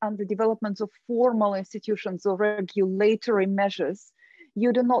statistics and the developments of formal institutions or regulatory measures,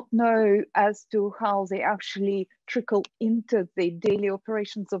 you do not know as to how they actually trickle into the daily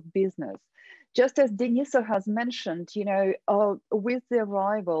operations of business. Just as Denisa has mentioned, you know, with the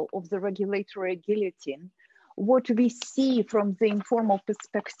arrival of the regulatory guillotine, what we see from the informal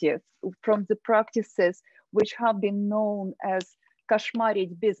perspective, from the practices which have been known as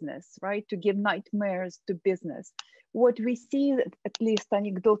kashmarid business, right, to give nightmares to business. What we see, at least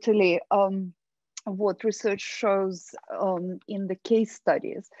anecdotally, what research shows in the case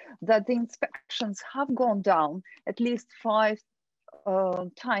studies, that the inspections have gone down at least 5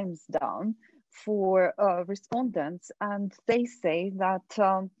 times down for respondents, and they say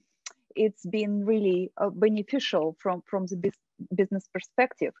that it's been really beneficial from the business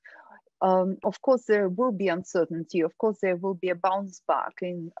perspective. Of course, there will be uncertainty. Of course, there will be a bounce back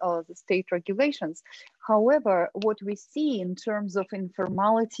in the state regulations. However, what we see in terms of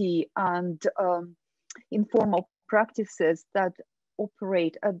informality and informal practices that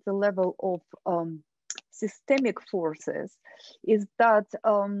operate at the level of systemic forces is that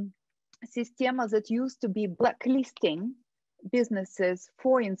systems that used to be blacklisting businesses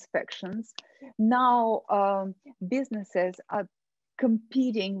for inspections, now businesses are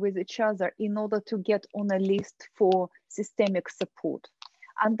competing with each other in order to get on a list for systemic support.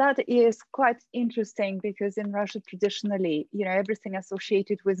 And that is quite interesting because in Russia, traditionally, you know, everything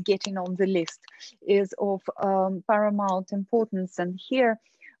associated with getting on the list is of paramount importance. And here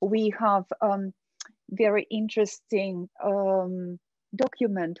we have very interesting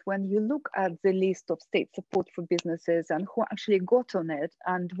document when you look at the list of state support for businesses and who actually got on it,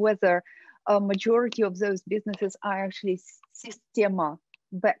 and whether a majority of those businesses are actually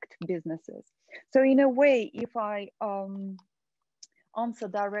Sistema-backed businesses. So in a way, if I answer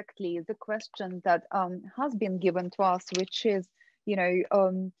directly the question that has been given to us, which is, you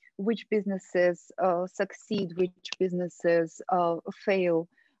know, which businesses succeed, which businesses fail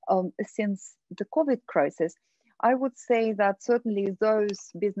since the COVID crisis, I would say that certainly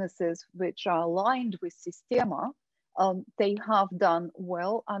those businesses which are aligned with Sistema, they have done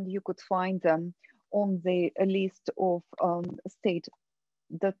well, and you could find them on the list of state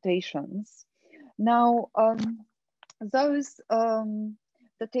dotations. Now, those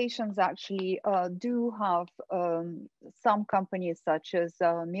dotations actually do have some companies such as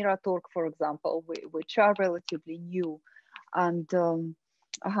Miratorg, for example, which are relatively new and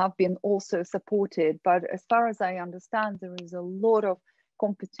have been also supported. But as far as I understand, there is a lot of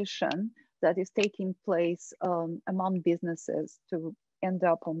competition that is taking place among businesses to end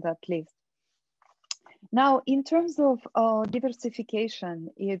up on that list. Now, in terms of diversification,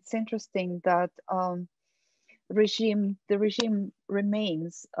 it's interesting that the regime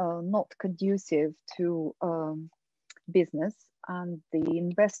remains not conducive to business and the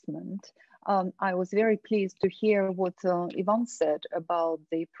investment. I was very pleased to hear what Ivan said about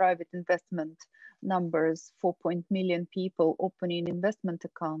the private investment numbers, 4 million people opening investment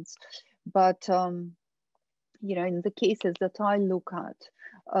accounts. But you know, in the cases that I look at,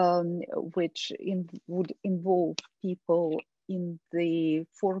 which would involve people in the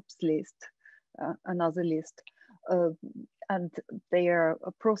Forbes list, another list, and their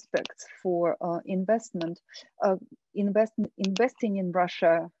prospects for investment, investing in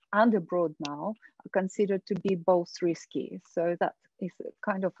Russia and abroad now are considered to be both risky. So that is a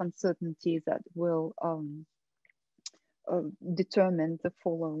kind of uncertainty that will determine the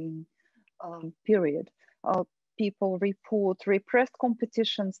following period. People report repressed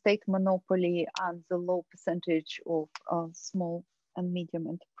competition, state monopoly, and the low percentage of small and medium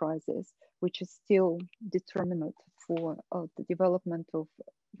enterprises, which is still determinant for the development of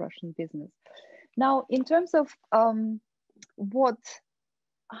Russian business. Now, in terms of what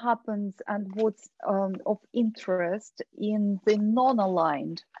happens and what's of interest in the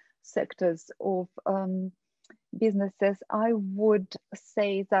non-aligned sectors of businesses, I would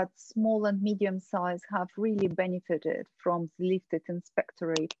say that small and medium size have really benefited from the lifted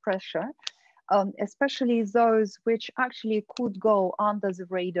inspectorate pressure, especially those which actually could go under the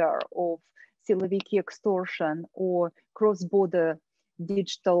radar of Siloviki extortion or cross-border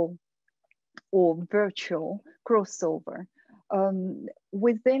digital or virtual crossover.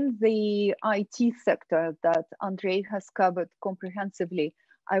 Within the IT sector that Andrei has covered comprehensively,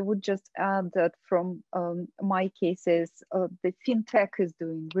 I would just add that from my cases, the fintech is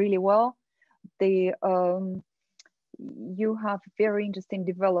doing really well. You have very interesting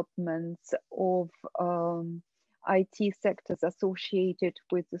developments of IT sectors associated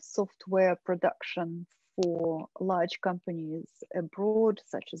with the software production for large companies abroad,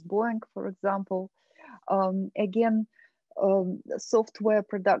 such as Boeing, for example. Again, software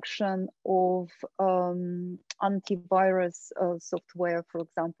production of antivirus software, for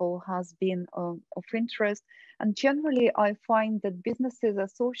example, has been of interest. And generally, I find that businesses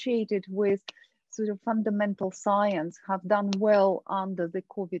associated with sort of fundamental science have done well under the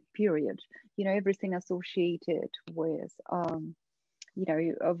COVID period. You know, everything associated with, you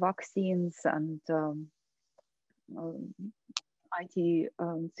know, vaccines and IT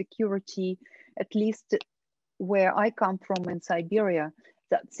security, at least where I come from in Siberia,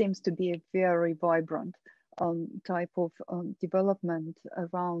 that seems to be a very vibrant type of development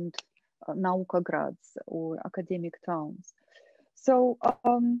around Naukograds or academic towns. So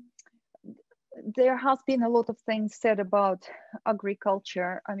there has been a lot of things said about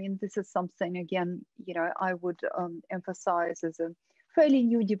agriculture. I mean, this is something, again, you know, I would emphasize as a fairly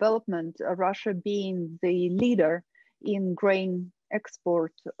new development, Russia being the leader in grain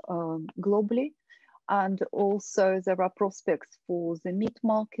export globally. And also there are prospects for the meat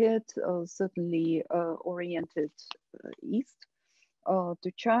market, certainly oriented east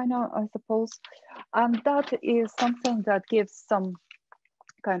to China, I suppose. And that is something that gives some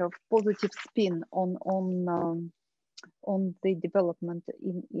kind of positive spin on the development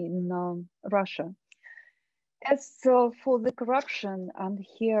in Russia. As for the corruption, and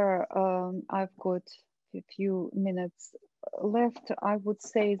here I've got a few minutes left, I would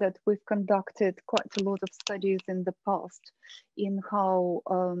say that we've conducted quite a lot of studies in the past in how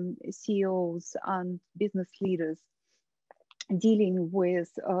CEOs and business leaders dealing with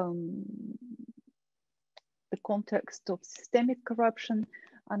the context of systemic corruption.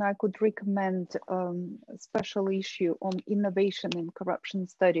 And I could recommend a special issue on innovation in corruption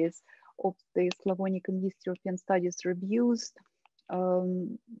studies of the Slavonic and East European Studies Reviews,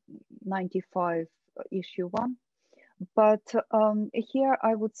 95 issue 1. But here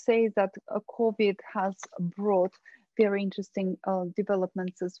I would say that COVID has brought very interesting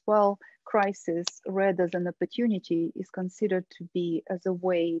developments as well. Crisis read as an opportunity is considered to be as a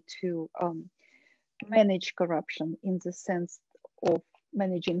way to manage corruption in the sense of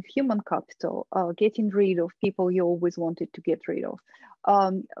managing human capital, getting rid of people you always wanted to get rid of,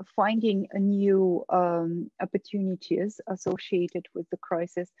 finding new opportunities associated with the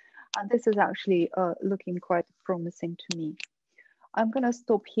crisis. And this is actually looking quite promising to me. I'm going to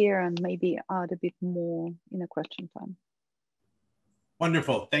stop here and maybe add a bit more in a question time.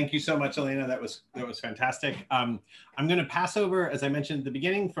 Wonderful. Thank you so much, Elena. That was fantastic. I'm going to pass over, as I mentioned at the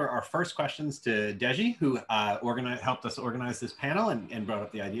beginning, for our first questions to Deji, who helped us organize this panel and brought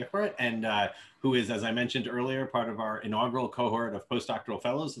up the idea for it, and who is, as I mentioned earlier, part of our inaugural cohort of postdoctoral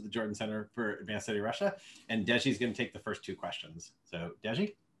fellows at the Jordan Center for Advanced Study Russia. And Deji is going to take the first 2 questions. So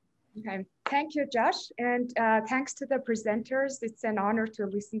Deji. Okay, thank you, Josh. And thanks to the presenters. It's an honor to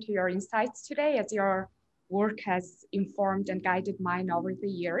listen to your insights today, as your work has informed and guided mine over the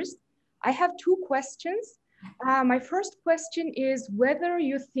years. I have 2 questions. My first question is whether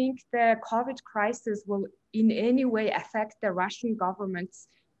you think the COVID crisis will in any way affect the Russian government's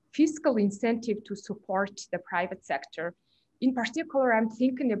fiscal incentive to support the private sector. In particular, I'm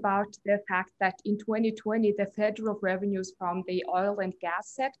thinking about the fact that in 2020, the federal revenues from the oil and gas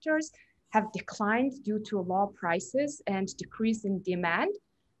sectors have declined due to low prices and decrease in demand.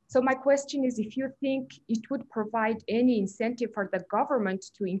 So my question is if you think it would provide any incentive for the government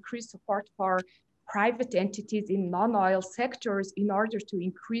to increase support for private entities in non-oil sectors in order to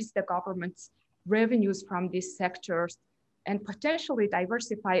increase the government's revenues from these sectors and potentially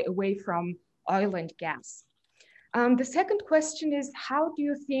diversify away from oil and gas. The second question is, how do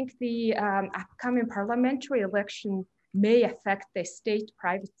you think the upcoming parliamentary election may affect the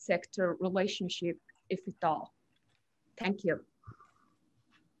state-private sector relationship, if at all? Thank you.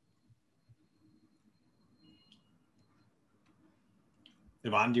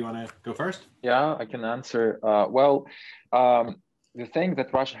 Ivan, do you want to go first? Yeah, I can answer. The thing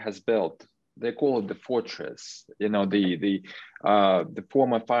that Russia has built they call it the fortress. You know, the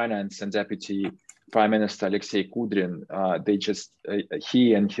former finance and deputy prime minister Alexei Kudrin,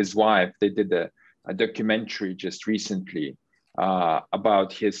 he and his wife, they did a documentary just recently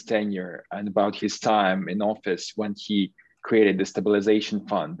about his tenure and about his time in office when he created the stabilization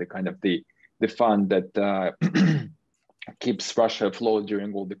fund, the kind of the fund that keeps Russia afloat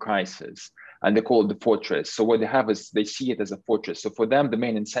during all the crises. And they call it the fortress. So what they have is they see it as a fortress. So for them, the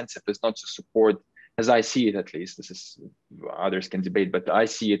main incentive is not to support, as I see it at least, this is, others can debate, but I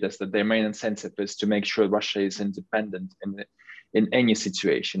see it as that their main incentive is to make sure Russia is independent in any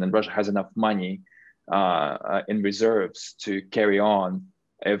situation, and Russia has enough money in reserves to carry on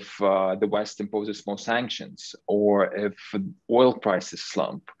if the West imposes more sanctions or if oil prices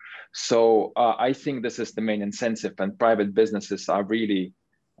slump. So I think this is the main incentive, and private businesses are really,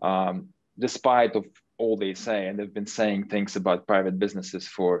 despite of all they say, and they've been saying things about private businesses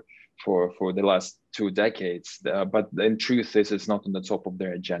for the last 2 decades, but in truth, this is not on the top of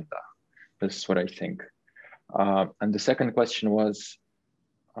their agenda. This is what I think. And the second question was?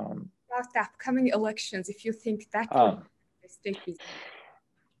 About the upcoming elections, if you think that would be a state business.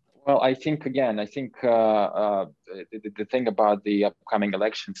 Well, I think, again, the thing about the upcoming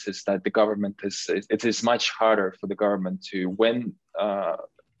elections is that the government it is much harder for the government to win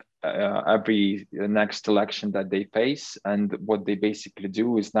every next election that they face. And what they basically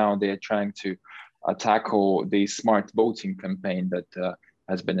do is now they're trying to tackle the smart voting campaign that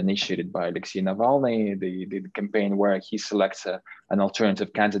has been initiated by Alexei Navalny, the campaign where he selects an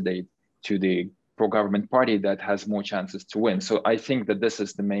alternative candidate to the pro-government party that has more chances to win. So I think that this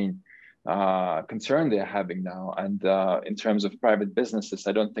is the main concern they're having now. And in terms of private businesses,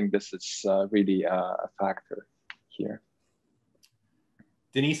 I don't think this is really a factor here.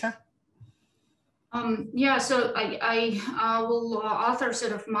 Denisa? Yeah, so I will author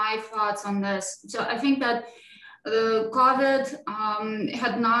sort of my thoughts on this. So I think that the COVID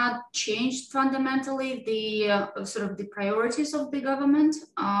had not changed fundamentally the sort of the priorities of the government.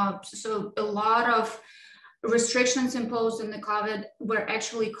 So a lot of restrictions imposed in the COVID were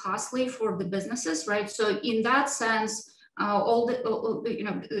actually costly for the businesses, right? So in that sense, all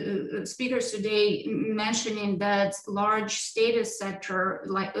the speakers today mentioning that large state sector,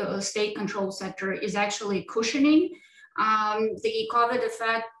 like state control sector, is actually cushioning the COVID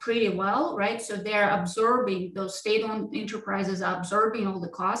effect pretty well, right? So they're absorbing, those state-owned enterprises are absorbing all the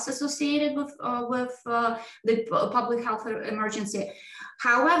costs associated with the public health emergency.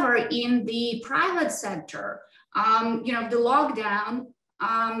 However, in the private sector, the lockdown,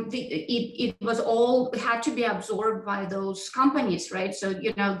 it was all had to be absorbed by those companies, right? So,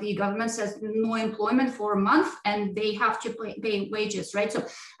 the government says no employment for a month and they have to pay wages, right? So,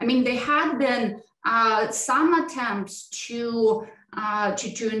 I mean, there had been some attempts to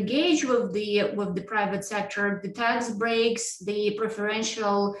engage with the private sector, the tax breaks, the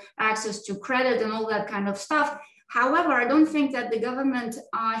preferential access to credit and all that kind of stuff. However, I don't think that the government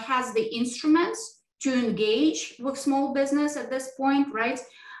has the instruments to engage with small business at this point, right?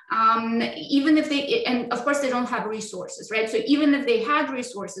 Even if and of course they don't have resources, right? So even if they had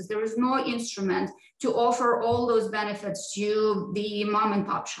resources, there is no instrument to offer all those benefits to the mom and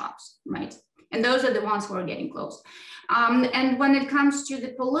pop shops, right? And those are the ones who are getting closed. And when it comes to the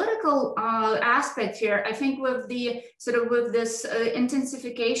political aspect here, I think with this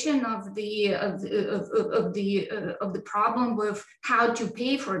intensification of the problem with how to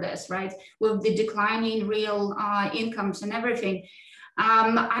pay for this, right? With the declining real incomes and everything,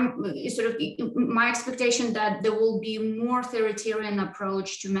 I'm my expectation that there will be more authoritarian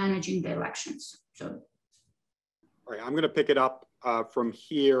approach to managing the elections. So, all right, I'm going to pick it up from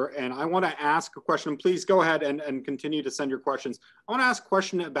here, and I want to ask a question. Please go ahead and continue to send your questions. I want to ask a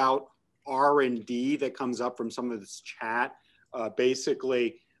question about R&D that comes up from some of this chat.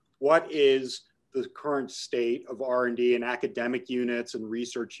 Basically, what is the current state of R&D in academic units and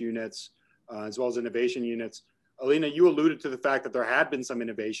research units, as well as innovation units? Alina, you alluded to the fact that there had been some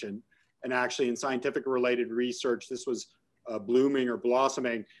innovation, and actually in scientific related research, this was blooming or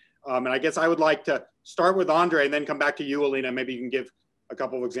blossoming. And I guess I would like to start with Andre and then come back to you, Alina. Maybe you can give a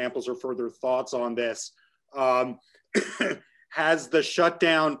couple of examples or further thoughts on this. Has the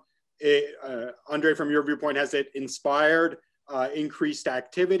shutdown, Andre, from your viewpoint, has it inspired increased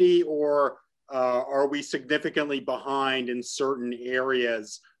activity, or are we significantly behind in certain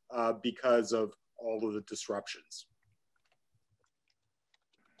areas because of all of the disruptions?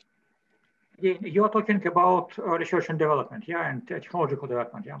 You're talking about research and development, yeah, and technological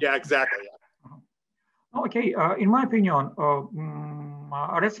development, yeah? Yeah, exactly. Yeah. Okay, in my opinion,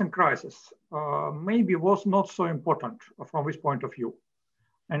 recent crisis maybe was not so important from this point of view.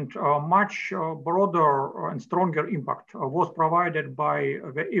 And much broader and stronger impact was provided by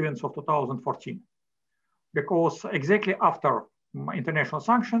the events of 2014. Because exactly after international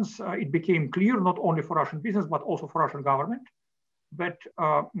sanctions, it became clear not only for Russian business, but also for Russian government, that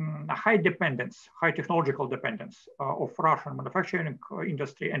high dependence, high technological dependence of Russian manufacturing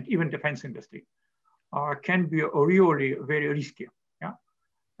industry and even defense industry can be really very risky. Yeah?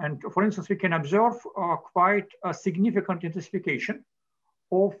 And for instance, we can observe quite a significant intensification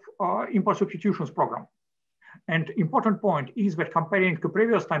of import substitutions program. And important point is that comparing to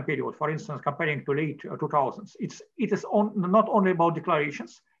previous time period, for instance, comparing to late 2000s, it is not only about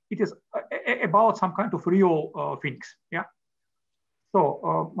declarations, it is about some kind of real things. Yeah.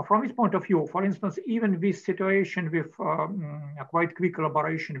 So from this point of view, for instance, even this situation with a quite quick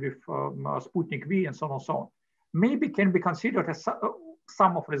collaboration with Sputnik V and so on and so on, maybe can be considered as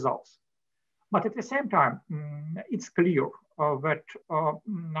some of results. But at the same time, it's clear that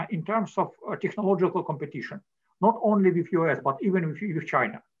in terms of technological competition, not only with US, but even with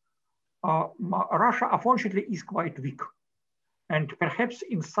China, Russia unfortunately is quite weak. And perhaps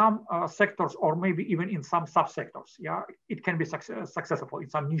in some sectors, or maybe even in some subsectors, yeah, it can be successful in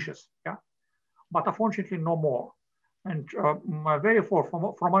some niches, yeah, but unfortunately no more. And therefore,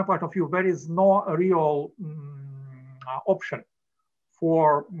 from my point of view, there is no real option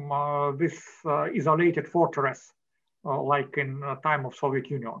for this isolated fortress, like in time of Soviet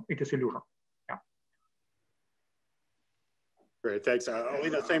Union. It is illusion. Yeah. Great, thanks.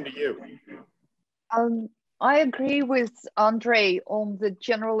 Alina, same to you. I agree with Andrei on the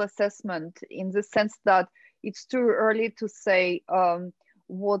general assessment in the sense that it's too early to say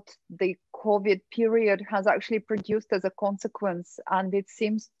what the COVID period has actually produced as a consequence. And it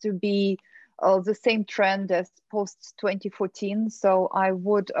seems to be the same trend as post-2014. So I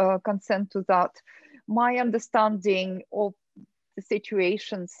would consent to that. My understanding of the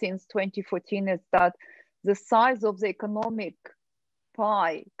situation since 2014 is that the size of the economic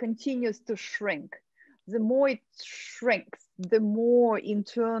pie continues to shrink. The more it shrinks, the more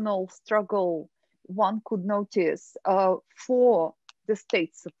internal struggle one could notice for the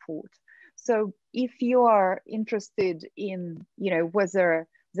state support. So if you are interested in, whether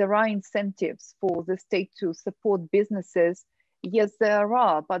there are incentives for the state to support businesses, yes, there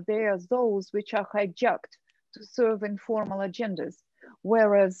are, but there are those which are hijacked to serve informal agendas,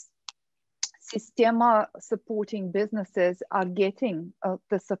 whereas Sistema supporting businesses are getting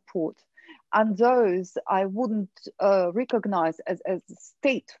the support. And those I wouldn't recognize as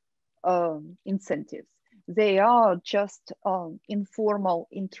state incentives. They are just informal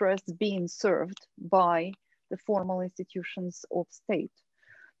interests being served by the formal institutions of state.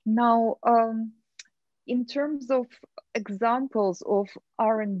 Now, in terms of examples of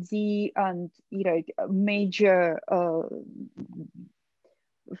R&D and major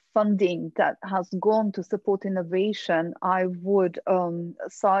funding that has gone to support innovation, I would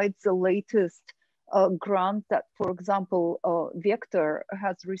cite the latest grant that, for example, Vector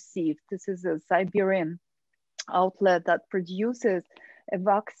has received. This is a Siberian outlet that produces a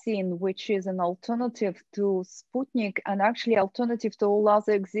vaccine which is an alternative to Sputnik and actually alternative to all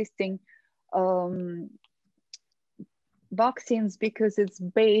other existing vaccines, because it's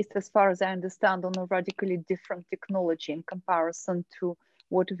based, as far as I understand, on a radically different technology in comparison to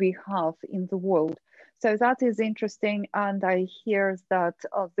what we have in the world. So that is interesting. And I hear that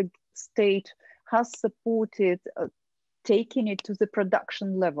the state has supported taking it to the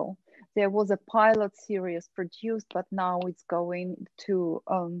production level. There was a pilot series produced, but now it's going to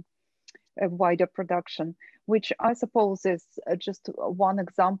a wider production, which I suppose is just one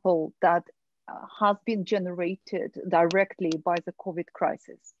example that has been generated directly by the COVID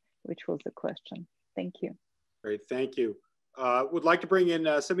crisis, which was the question. Thank you. Great, thank you. Would like to bring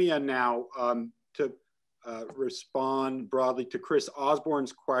in Simeon now to respond broadly to Chris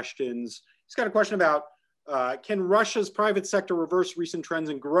Osborne's questions. He's got a question about, can Russia's private sector reverse recent trends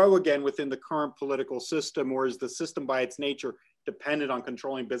and grow again within the current political system, or is the system by its nature dependent on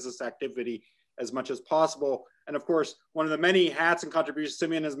controlling business activity as much as possible? And of course, one of the many hats and contributions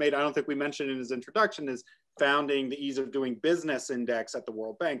Simeon has made, I don't think we mentioned in his introduction, is founding the Ease of Doing Business Index at the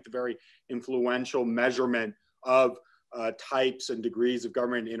World Bank, the very influential measurement of types and degrees of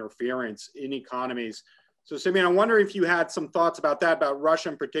government interference in economies. So Simeon, I wonder if you had some thoughts about that, about Russia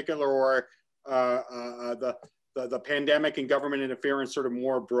in particular, or the pandemic and government interference sort of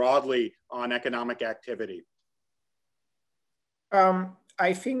more broadly on economic activity.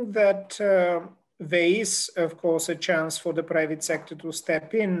 I think that there is, of course, a chance for the private sector to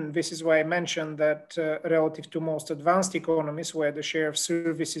step in. This is why I mentioned that relative to most advanced economies, where the share of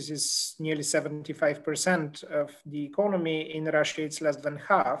services is nearly 75% of the economy, in Russia it's less than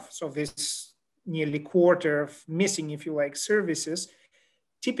half. So this nearly quarter of missing, if you like, services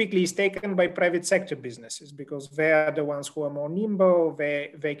typically is taken by private sector businesses because they are the ones who are more nimble,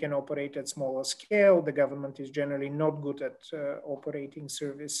 they can operate at smaller scale. The government is generally not good at operating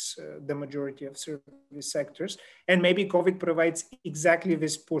service, the majority of service sectors. And maybe COVID provides exactly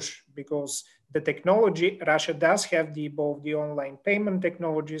this push because the technology, Russia does have both the online payment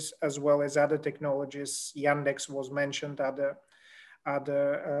technologies as well as other technologies. Yandex was mentioned,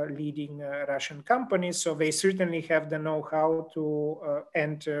 other leading Russian companies. So they certainly have the know-how to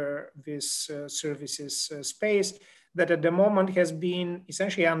enter this services space that at the moment has been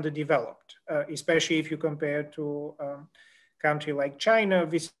essentially underdeveloped, especially if you compare to a country like China.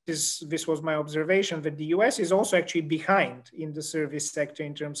 This was my observation, that the US is also actually behind in the service sector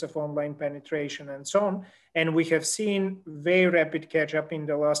in terms of online penetration and so on. And we have seen very rapid catch up in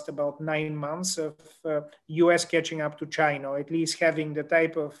the last about 9 months of US catching up to China, or at least having the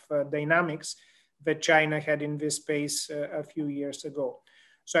type of dynamics that China had in this space a few years ago.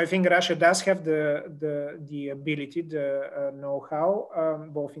 So I think Russia does have the ability, the know-how,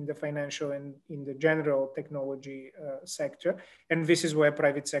 both in the financial and in the general technology sector. And this is where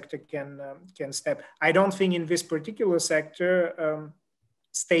private sector can step. I don't think in this particular sector,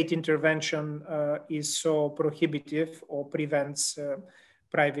 state intervention is so prohibitive or prevents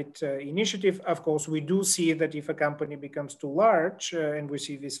private initiative. Of course, we do see that if a company becomes too large, and we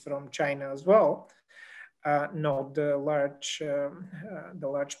see this from China as well, note the large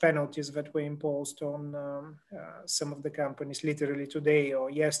penalties that were imposed on some of the companies literally today or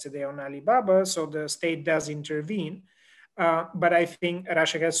yesterday on Alibaba. So the state does intervene. But I think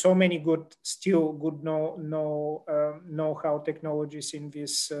Russia has so many good know-how technologies in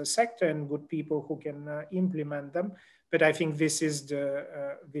this sector and good people who can implement them. But I think this is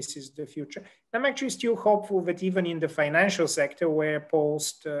the future. I'm actually still hopeful that even in the financial sector, where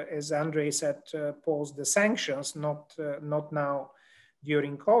post, as Andrei said, post the sanctions, not now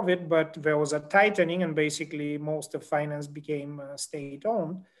during COVID, but there was a tightening and basically most of finance became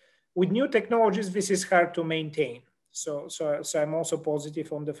state-owned. With new technologies, this is hard to maintain. So I'm also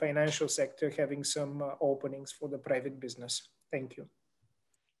positive on the financial sector having some openings for the private business. Thank you.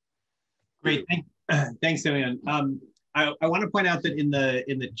 Great, thanks, Simeon. I want to point out that in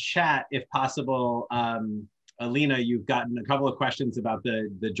the chat, if possible, Alina, you've gotten a couple of questions about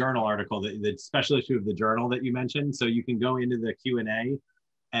the journal article, the special issue of the journal that you mentioned. So you can go into the Q&A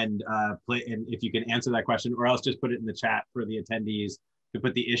and if you can answer that question, or else just put it in the chat for the attendees to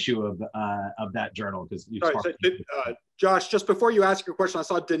put the issue of that journal, because you. Josh, just before you ask your question, I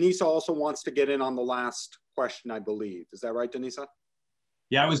saw Denisa also wants to get in on the last question, I believe. Is that right, Denisa?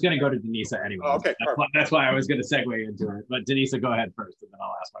 Yeah, I was going to go to Denisa anyway. Oh, okay, that's why I was going to segue into it. But Denisa, go ahead first, and then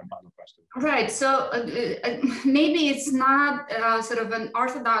I'll ask my final question. Right. So maybe it's not sort of an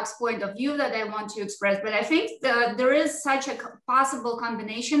orthodox point of view that I want to express, but I think there is such a possible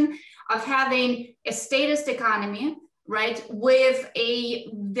combination of having a statist economy, right, with a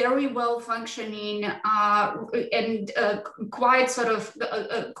very well functioning and quite sort of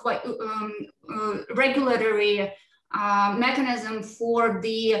regulatory mechanism for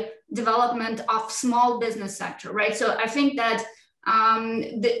the development of small business sector, right? So I think that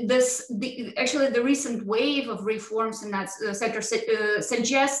actually the recent wave of reforms in that sector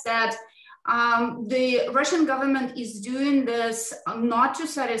suggests that the Russian government is doing this not to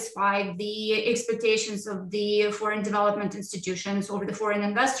satisfy the expectations of the foreign development institutions or the foreign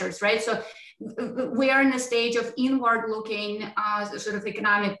investors, right? So we are in a stage of inward-looking sort of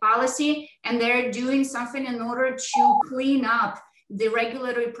economic policy, and they're doing something in order to clean up the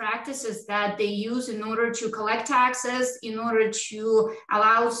regulatory practices that they use in order to collect taxes, in order to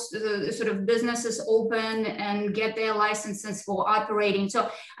allow sort of businesses open and get their licenses for operating. So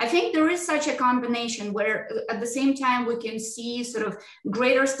I think there is such a combination where at the same time we can see sort of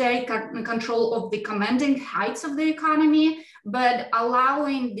greater state control of the commanding heights of the economy, but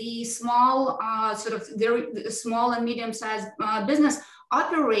allowing the small, sort of very small and medium-sized business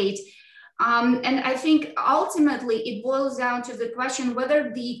operate. And I think ultimately it boils down to the question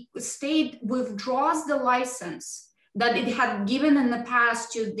whether the state withdraws the license that it had given in the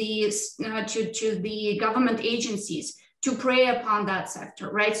past to the government agencies to prey upon that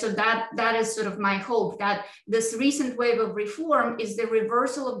sector, right? So that is sort of my hope, that this recent wave of reform is the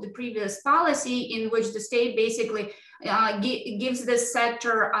reversal of the previous policy in which the state basically gives this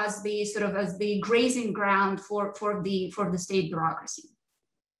sector as the sort of as the grazing ground for the state bureaucracy.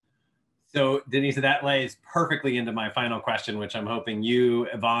 So Denisa, that lays perfectly into my final question, which I'm hoping you,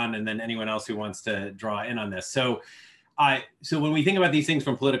 Yvonne, and then anyone else who wants to draw in on this. So when we think about these things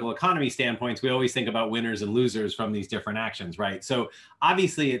from political economy standpoints, we always think about winners and losers from these different actions, right? So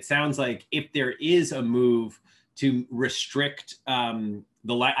obviously it sounds like if there is a move to restrict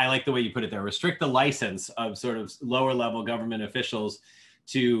I like the way you put it there, restrict the license of sort of lower level government officials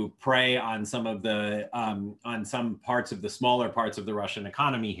to prey on some of the, on some parts of the smaller parts of the Russian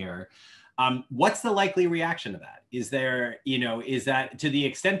economy here. What's the likely reaction to that? Is there, is that to the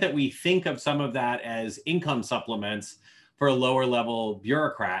extent that we think of some of that as income supplements for lower level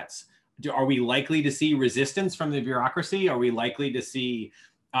bureaucrats, are we likely to see resistance from the bureaucracy? Are we likely to see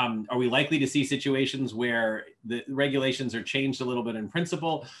situations where the regulations are changed a little bit in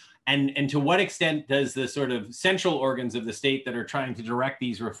principle? And to what extent does the sort of central organs of the state that are trying to direct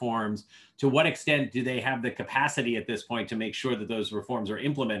these reforms, to what extent do they have the capacity at this point to make sure that those reforms are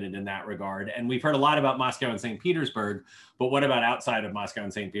implemented in that regard? And we've heard a lot about Moscow and St. Petersburg, but what about outside of Moscow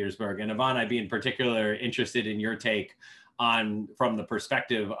and St. Petersburg? And Yvonne, I'd be in particular interested in your take on, from the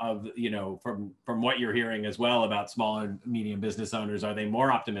perspective of, from what you're hearing as well about small and medium business owners. Are they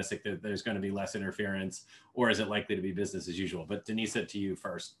more optimistic that there's going to be less interference, or is it likely to be business as usual? But Denisa, to you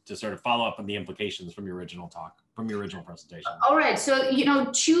first, to sort of follow up on the implications from your original talk, from your original presentation. All right, so,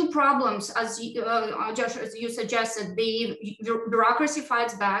 two problems, as Josh, as you suggested, the bureaucracy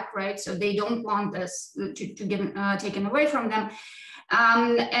fights back, right? So they don't want this to get taken away from them.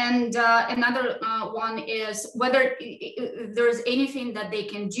 Another one is whether there's anything that they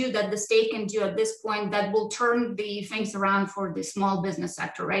can do, that the state can do at this point, that will turn the things around for the small business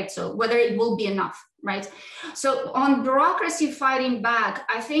sector, right? So whether it will be enough, right? So on bureaucracy fighting back,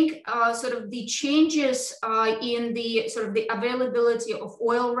 I think sort of the changes in the sort of the availability of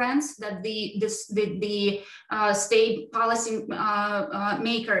oil rents that the state policy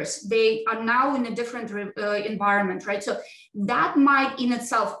makers, they are now in a different environment, right? So that might in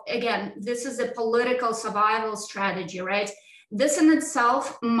itself, again, this is a political survival strategy, right? This in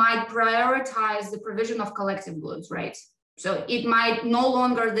itself might prioritize the provision of collective goods, right? So it might no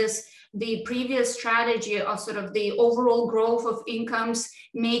longer the previous strategy of sort of the overall growth of incomes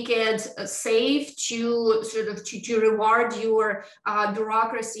make it safe to sort of to reward your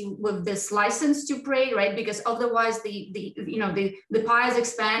bureaucracy with this license to prey, right? Because otherwise the pie is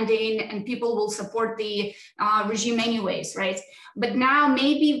expanding and people will support the regime anyways, right? But now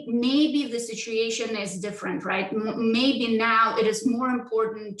maybe the situation is different, right? Maybe now it is more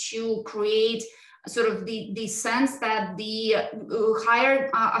important to create sort of the sense that the higher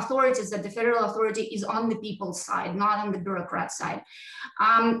authorities, that the federal authority is on the people's side, not on the bureaucrat side.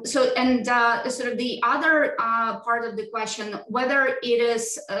 Sort of the other part of the question, whether it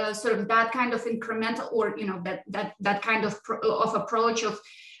is sort of that kind of incremental, or that kind of approach of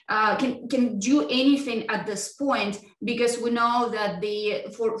can do anything at this point, because we know that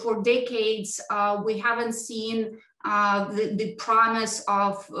for decades we haven't seen the promise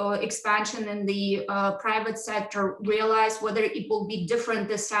of expansion in the private sector realize, whether it will be different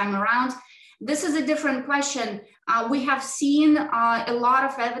this time around. This is a different question. We have seen a lot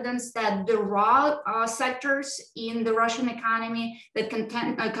of evidence that the raw sectors in the Russian economy that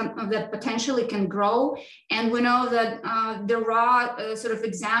that potentially can grow, and we know that the raw sort of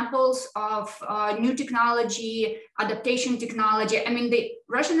examples of new technology, adaptation technology. I mean, the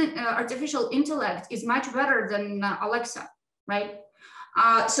Russian artificial intellect is much better than Alexa, right?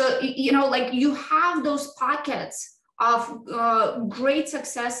 So like you have those pockets of great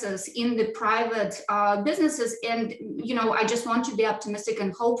successes in the private businesses. And, I just want to be optimistic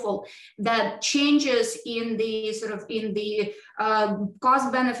and hopeful that changes in the sort of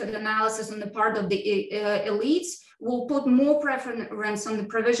cost benefit analysis on the part of the elites will put more preference on the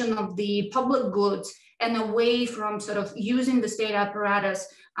provision of the public goods and away from sort of using the state apparatus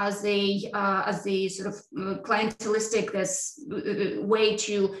as a sort of clientelistic way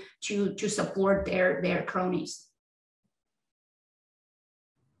to support their cronies.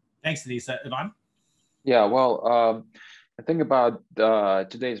 Thanks, Denisa. Yvonne? Yeah, well, the thing about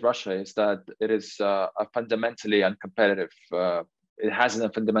today's Russia is that it is a fundamentally uncompetitive, it has a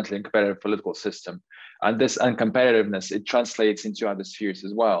fundamentally uncompetitive political system. And this uncompetitiveness, it translates into other spheres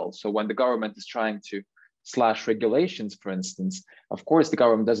as well. So when the government is trying to slash regulations, for instance, of course, the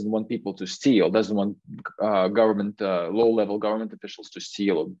government doesn't want people to steal, doesn't want low-level government officials to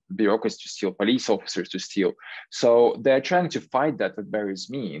steal, or bureaucrats to steal, police officers to steal. So they're trying to fight that with various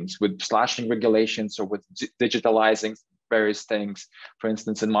means, with slashing regulations or with digitalizing various things. For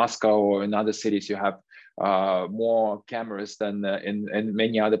instance, in Moscow or in other cities, you have more cameras than in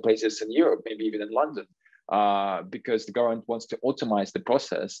many other places in Europe, maybe even in London, because the government wants to automate the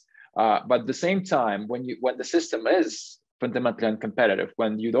process But at the same time, when the system is fundamentally uncompetitive,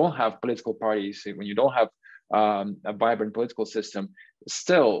 when you don't have political parties, when you don't have a vibrant political system,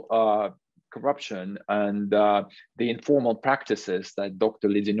 still corruption and the informal practices that Dr.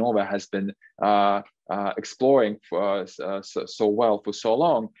 Lidinova has been exploring for so well for so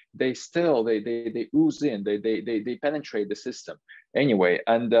long, they ooze in, they penetrate the system anyway.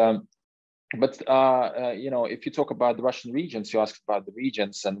 And but if you talk about the Russian regions, you asked about the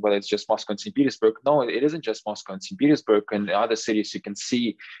regions and whether it's just Moscow and St. Petersburg. No, it isn't just Moscow and St. Petersburg. And in other cities, you can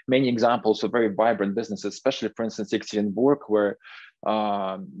see many examples of very vibrant businesses, especially, for instance, Ekaterinburg,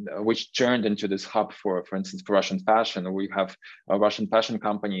 which turned into this hub for instance, for Russian fashion. We have Russian fashion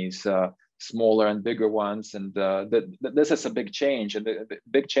companies, smaller and bigger ones, and this is a big change. And the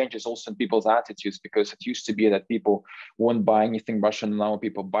big change is also in people's attitudes, because it used to be that people won't buy anything Russian. Now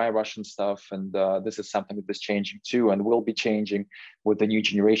people buy Russian stuff, and this is something that is changing too, and will be changing with the new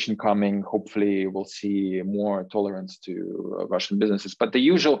generation coming. Hopefully we'll see more tolerance to Russian businesses. But the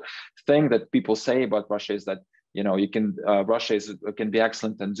usual thing that people say about Russia is that, Russia can be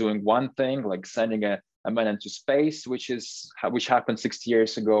excellent in doing one thing, like sending a man into space, which happened 60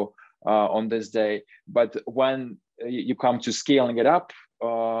 years ago on this day. But when you come to scaling it up,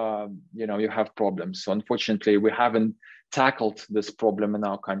 you have problems. So unfortunately, we haven't tackled this problem in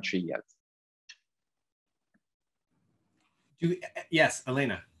our country yet. Yes,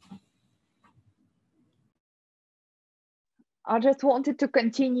 Elena. I just wanted to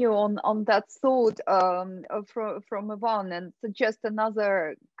continue on that thought from Ivan and suggest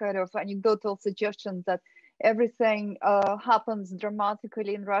another kind of anecdotal suggestion that everything happens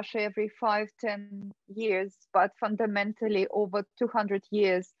dramatically in Russia every 5-10 years, but fundamentally over 200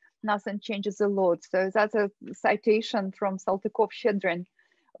 years, nothing changes a lot. So that's a citation from Saltykov-Shchedrin.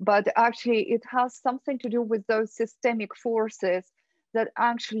 But actually, it has something to do with those systemic forces that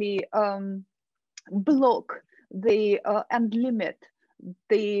actually block and limit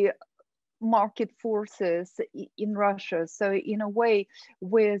the market forces in Russia. So in a way,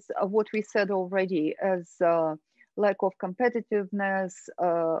 with what we said already as lack of competitiveness,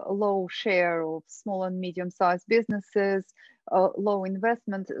 low share of small and medium-sized businesses, low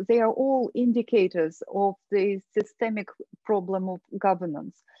investment, they are all indicators of the systemic problem of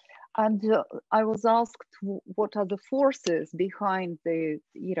governance. And I was asked what are the forces behind the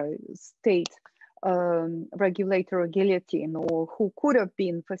state regulatory guillotine, or who could have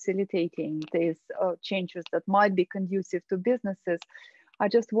been facilitating these changes that might be conducive to businesses. I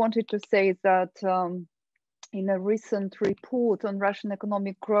just wanted to say that in a recent report on Russian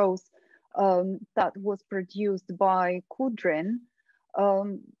economic growth that was produced by Kudrin,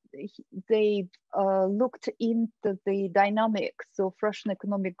 they looked into the dynamics of Russian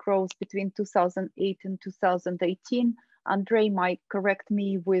economic growth between 2008 and 2018. Andrei might correct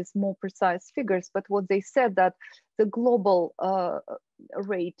me with more precise figures, but what they said that the global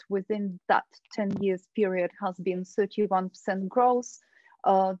rate within that 10 years period has been 31% growth.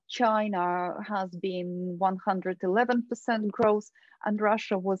 China has been 111% growth, and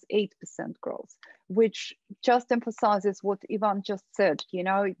Russia was 8% growth, which just emphasizes what Ivan just said.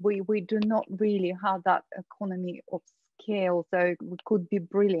 We do not really have that economy of scale, though we could be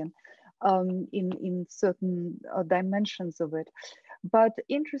brilliant in certain dimensions of it. But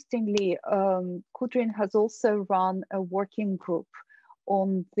interestingly, Kudrin has also run a working group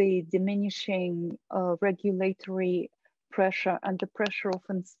on the diminishing regulatory pressure and the pressure of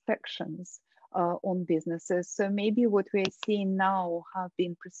inspections on businesses. So maybe what we're seeing now have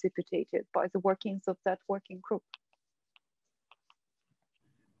been precipitated by the workings of that working group.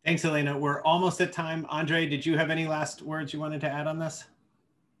 Thanks, Elena. We're almost at time. Andrei, did you have any last words you wanted to add on this?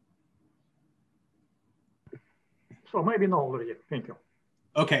 So maybe no already. Thank you.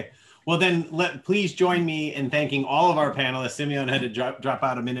 Okay. Well, then please join me in thanking all of our panelists. Simeon had to drop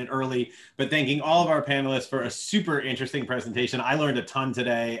out a minute early, but thanking all of our panelists for a super interesting presentation. I learned a ton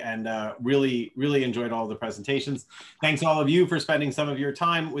today and really, really enjoyed all the presentations. Thanks all of you for spending some of your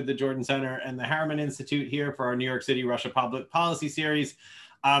time with the Jordan Center and the Harriman Institute here for our New York City Russia Public Policy Series.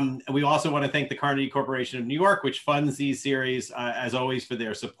 We also want to thank the Carnegie Corporation of New York, which funds these series, as always, for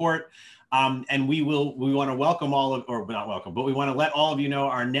their support. And we want to welcome all of, or not welcome, but we want to let all of you know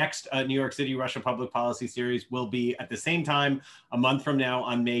our next New York City Russia Public Policy Series will be at the same time a month from now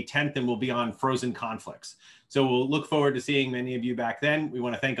on May 10th, and will be on frozen conflicts. So we'll look forward to seeing many of you back then. We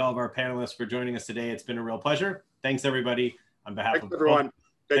want to thank all of our panelists for joining us today. It's been a real pleasure. Thanks, everybody. On behalf of everyone.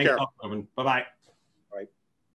 Take care. Bye-bye.